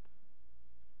God.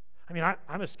 I mean,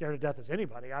 I'm as scared to death as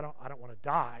anybody. I don't want to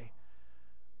die.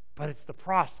 But it's the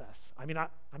process. I mean,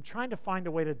 I'm trying to find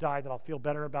a way to die that I'll feel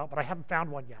better about, but I haven't found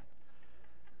one yet.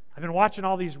 I've been watching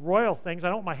all these royal things. I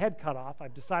don't want my head cut off.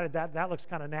 I've decided that looks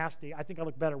kind of nasty. I think I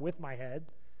look better with my head.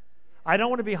 I don't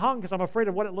want to be hung because I'm afraid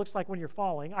of what it looks like when you're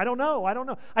falling. I don't know.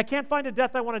 I can't find a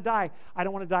death I want to die. I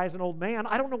don't want to die as an old man.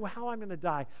 I don't know how I'm going to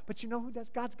die. But you know who does?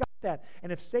 God's got that.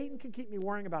 And if Satan can keep me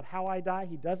worrying about how I die,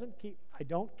 I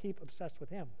don't keep obsessed with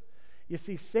him. You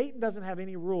see, Satan doesn't have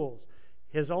any rules.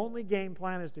 His only game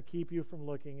plan is to keep you from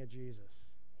looking at Jesus.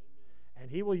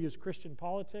 And he will use Christian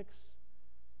politics.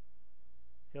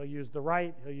 He'll use the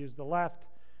right. He'll use the left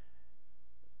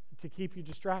to keep you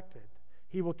distracted.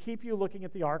 He will keep you looking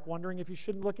at the ark, wondering if you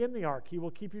shouldn't look in the ark. He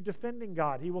will keep you defending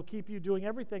God. He will keep you doing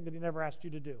everything that he never asked you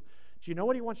to do. Do you know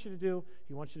what he wants you to do?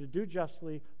 He wants you to do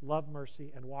justly, love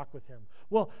mercy, and walk with him.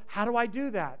 Well, how do I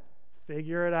do that?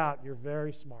 Figure it out. You're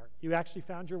very smart. You actually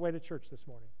found your way to church this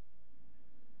morning.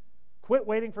 Quit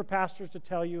waiting for pastors to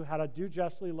tell you how to do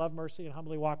justly, love mercy, and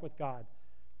humbly walk with God.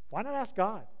 Why not ask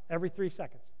God every 3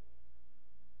 seconds?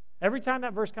 Every time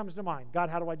that verse comes to mind, God,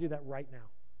 how do I do that right now?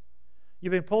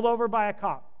 You've been pulled over by a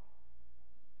cop.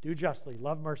 Do justly,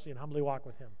 love mercy, and humbly walk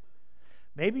with him.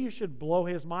 Maybe you should blow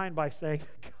his mind by saying,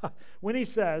 God, when he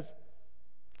says,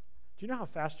 do you know how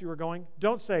fast you were going?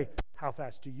 Don't say, how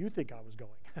fast do you think I was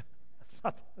going?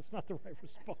 That's not the right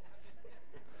response.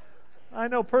 I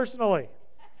know personally.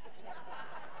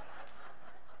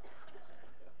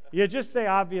 You just say,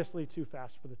 obviously, too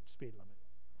fast for the speed limit.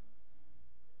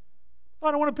 I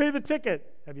don't want to pay the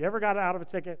ticket. Have you ever got out of a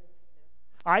ticket?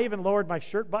 I even lowered my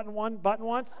shirt button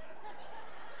once.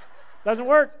 Doesn't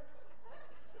work.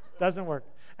 Doesn't work.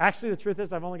 Actually, the truth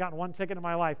is I've only gotten one ticket in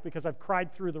my life because I've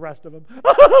cried through the rest of them.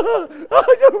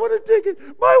 I don't want a ticket.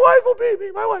 My wife will beat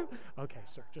me. My wife. Okay,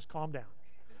 sir, just calm down.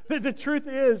 The truth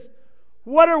is,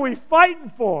 what are we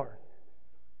fighting for?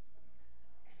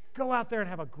 Go out there and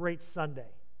have a great Sunday.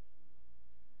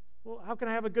 Well, how can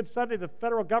I have a good Sunday? The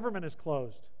federal government is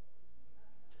closed.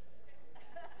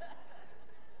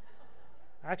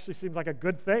 Actually seems like a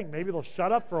good thing. Maybe they'll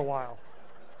shut up for a while.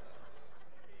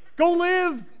 Go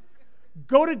live.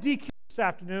 Go to DQ this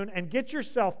afternoon and get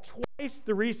yourself twice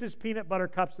the Reese's peanut butter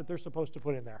cups that they're supposed to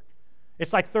put in there.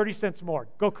 It's like 30 cents more.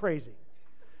 Go crazy.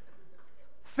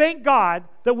 Thank God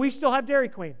that we still have Dairy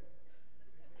Queen.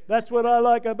 That's what I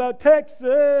like about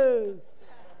Texas.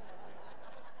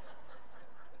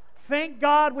 Thank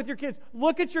God with your kids.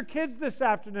 Look at your kids this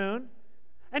afternoon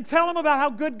and tell them about how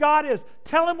good God is.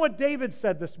 Tell them what David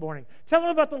said this morning. Tell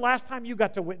them about the last time you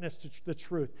got to witness to the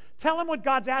truth. Tell them what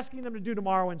God's asking them to do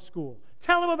tomorrow in school.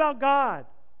 Tell them about God.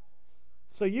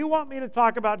 So you want me to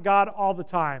talk about God all the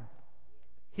time.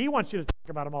 He wants you to talk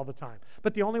about Him all the time.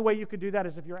 But the only way you can do that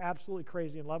is if you're absolutely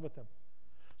crazy in love with Him.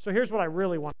 So here's what I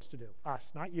really want us to do. Us,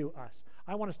 not you, us.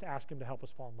 I want us to ask Him to help us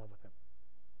fall in love with Him.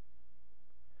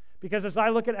 Because as I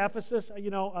look at Ephesus,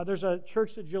 there's a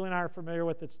church that Julie and I are familiar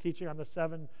with that's teaching on the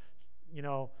 7,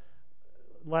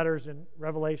 letters in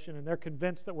Revelation, and they're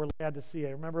convinced that we're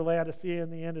Laodicea. Remember Laodicea in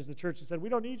the end is the church that said, we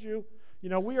don't need you.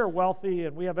 We are wealthy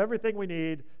and we have everything we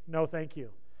need. No, thank you.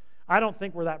 I don't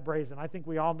think we're that brazen. I think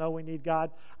we all know we need God.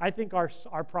 I think our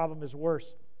problem is worse.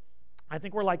 I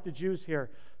think we're like the Jews here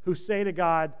who say to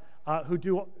God, who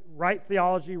do right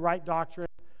theology, right doctrine,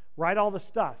 right all the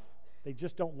stuff. They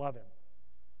just don't love Him.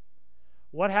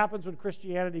 What happens when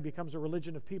Christianity becomes a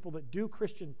religion of people that do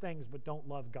Christian things but don't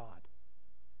love God?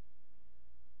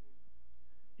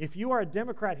 If you are a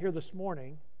Democrat here this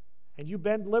morning and you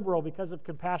bend liberal because of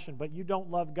compassion but you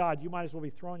don't love God, you might as well be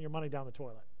throwing your money down the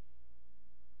toilet.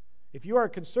 If you are a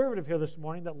conservative here this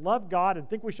morning that love God and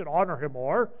think we should honor Him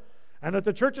more, and that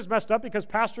the church is messed up because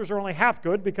pastors are only half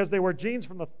good because they wear jeans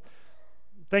from the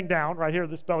thing down, right here,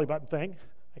 this belly button thing.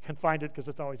 I can find it because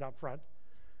it's always out front.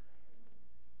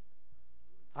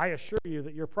 I assure you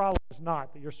that your problem is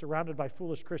not that you're surrounded by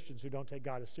foolish Christians who don't take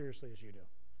God as seriously as you do.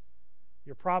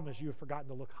 Your problem is you have forgotten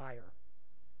to look higher.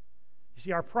 You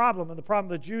see, our problem, and the problem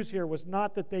of the Jews here, was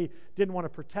not that they didn't want to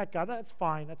protect God. That's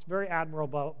fine. That's very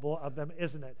admirable of them,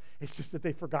 isn't it? It's just that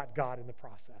they forgot God in the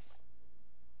process.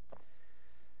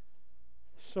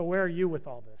 So where are you with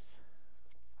all this?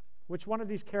 Which one of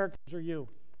these characters are you?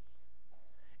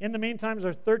 In the meantime,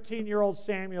 there's 13-year-old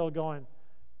Samuel going,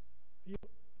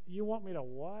 you want me to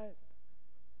what?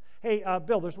 Hey,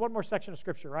 Bill, there's one more section of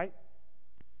Scripture, right?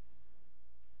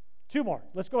 2 more.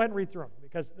 Let's go ahead and read through them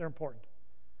because they're important.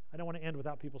 I don't want to end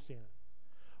without people seeing it.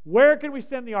 Where can we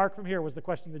send the ark from here was the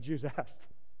question the Jews asked.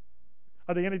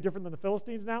 Are they any different than the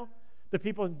Philistines now? The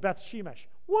people in Beth Shemesh.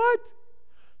 What?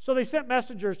 So they sent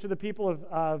messengers to the people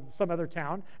of some other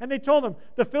town, and they told them,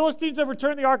 the Philistines have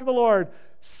returned the ark of the Lord.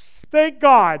 Thank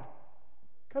God.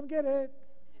 Come get it.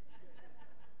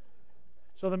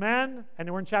 So the men,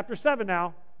 and we're in chapter 7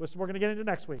 now, which we're going to get into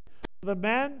next week. The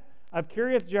men of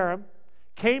Kiriath Jearim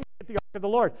came to get the ark of the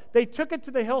Lord. They took it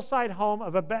to the hillside home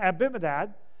of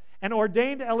Abinadab and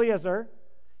ordained Eleazar,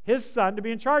 his son, to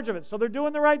be in charge of it. So they're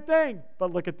doing the right thing.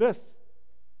 But look at this.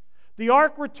 The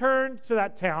ark returned to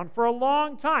that town for a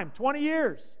long time, 20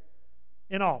 years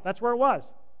in all. That's where it was.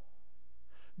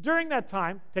 During that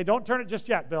time, okay, don't turn it just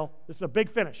yet, Bill. This is a big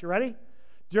finish. You ready?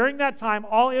 During that time,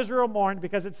 all Israel mourned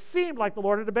because it seemed like the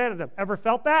Lord had abandoned them. Ever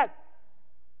felt that?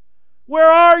 Where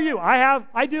are you?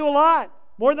 I do a lot.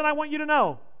 More than I want you to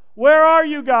know. Where are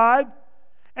you, God?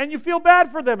 And you feel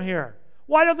bad for them here.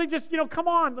 Why don't they just, come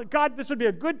on, God, this would be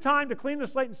a good time to clean the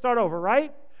slate and start over,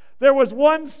 right? There was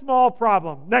one small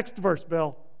problem. Next verse,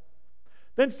 Bill.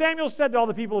 Then Samuel said to all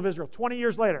the people of Israel, 20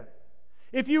 years later,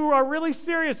 if you are really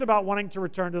serious about wanting to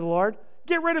return to the Lord,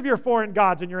 get rid of your foreign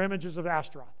gods and your images of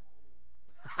Ashtaroth.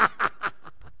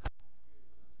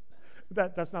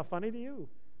 That's not funny to you.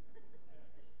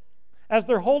 As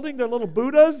they're holding their little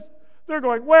Buddhas, they're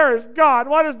going, where is God?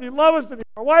 Why doesn't He love us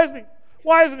anymore?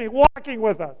 Why isn't He walking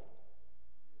with us?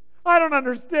 I don't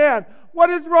understand. What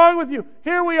is wrong with you?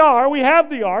 Here we are. We have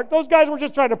the ark. Those guys were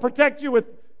just trying to protect you with...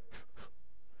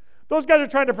 Those guys are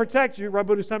trying to protect you. Rub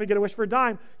Buddha's time to get a wish for a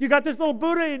dime. You got this little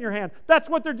Buddha in your hand. That's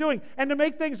what they're doing. And to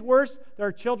make things worse, there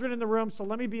are children in the room, so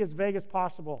let me be as vague as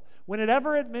possible.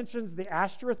 Whenever it mentions the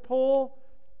Ashtoreth pole,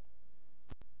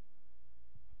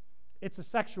 it's a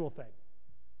sexual thing.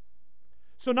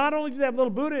 So not only do they have little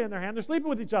Buddha in their hand, they're sleeping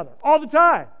with each other all the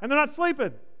time. And they're not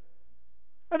sleeping.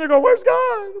 And they're going, where's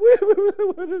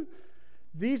God?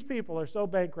 These people are so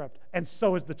bankrupt, and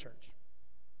so is the church.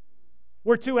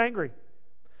 We're too angry.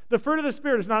 The fruit of the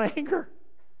Spirit is not anger.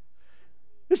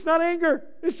 It's not anger.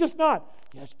 It's just not.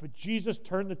 Yes, but Jesus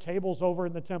turned the tables over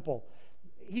in the temple.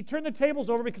 He turned the tables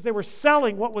over because they were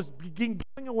selling what was being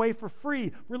given away for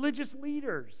free. Religious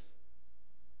leaders.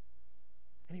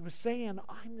 And He was saying,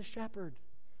 I'm the shepherd.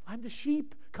 I'm the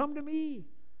sheep. Come to me.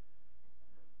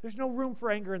 There's no room for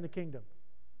anger in the kingdom.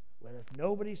 Well, if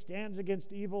nobody stands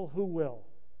against evil, who will?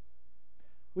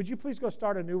 Would you please go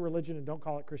start a new religion and don't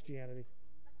call it Christianity?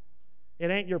 It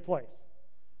ain't your place.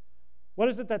 What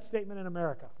is it, that statement in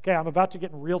America? Okay, I'm about to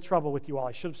get in real trouble with you all.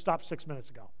 I should have stopped 6 minutes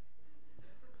ago.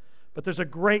 But there's a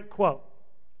great quote.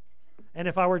 And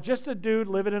if I were just a dude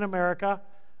living in America,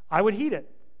 I would heed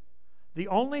it. The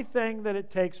only thing that it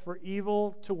takes for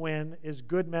evil to win is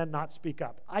good men not speak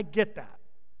up. I get that.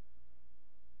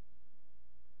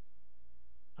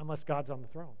 Unless God's on the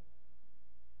throne.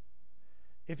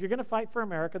 If you're going to fight for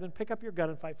America, then pick up your gun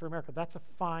and fight for America. That's a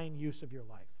fine use of your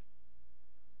life.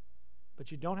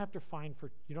 But you don't have to fight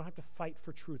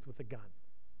for truth with a gun.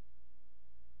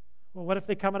 Well, what if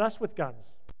they come at us with guns?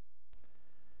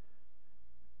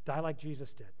 Die like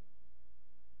Jesus did.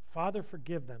 Father,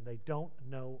 forgive them. They don't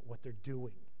know what they're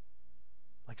doing.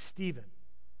 Like Stephen.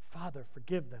 Father,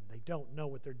 forgive them. They don't know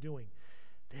what they're doing.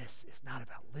 This is not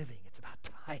about living. It's about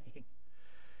dying.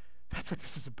 That's what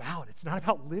this is about. It's not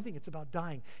about living. It's about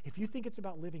dying. If you think it's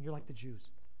about living, you're like the Jews.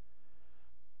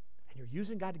 And you're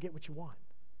using God to get what you want.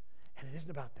 And it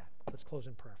isn't about that. Let's close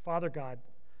in prayer. Father God,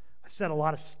 I've said a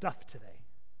lot of stuff today.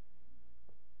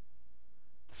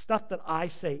 The stuff that I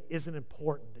say isn't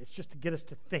important. It's just to get us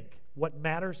to think. What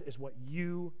matters is what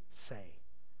you say.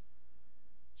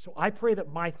 So I pray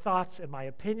that my thoughts and my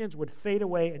opinions would fade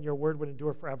away and your word would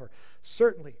endure forever.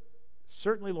 Certainly,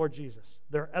 Lord Jesus,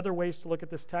 there are other ways to look at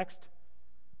this text.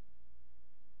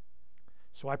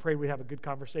 So I pray we'd have a good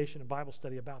conversation and Bible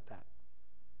study about that.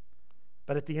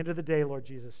 But at the end of the day, Lord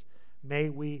Jesus, may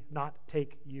we not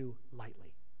take you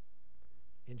lightly.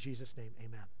 In Jesus' name,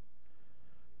 amen.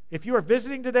 If you are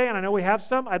visiting today, and I know we have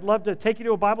some, I'd love to take you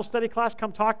to a Bible study class.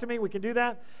 Come talk to me. We can do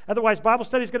that. Otherwise, Bible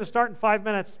study is going to start in 5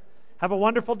 minutes. Have a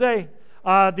wonderful day.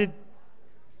 Our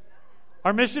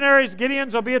missionaries,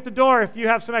 Gideons, will be at the door. If you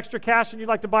have some extra cash and you'd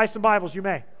like to buy some Bibles, you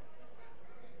may.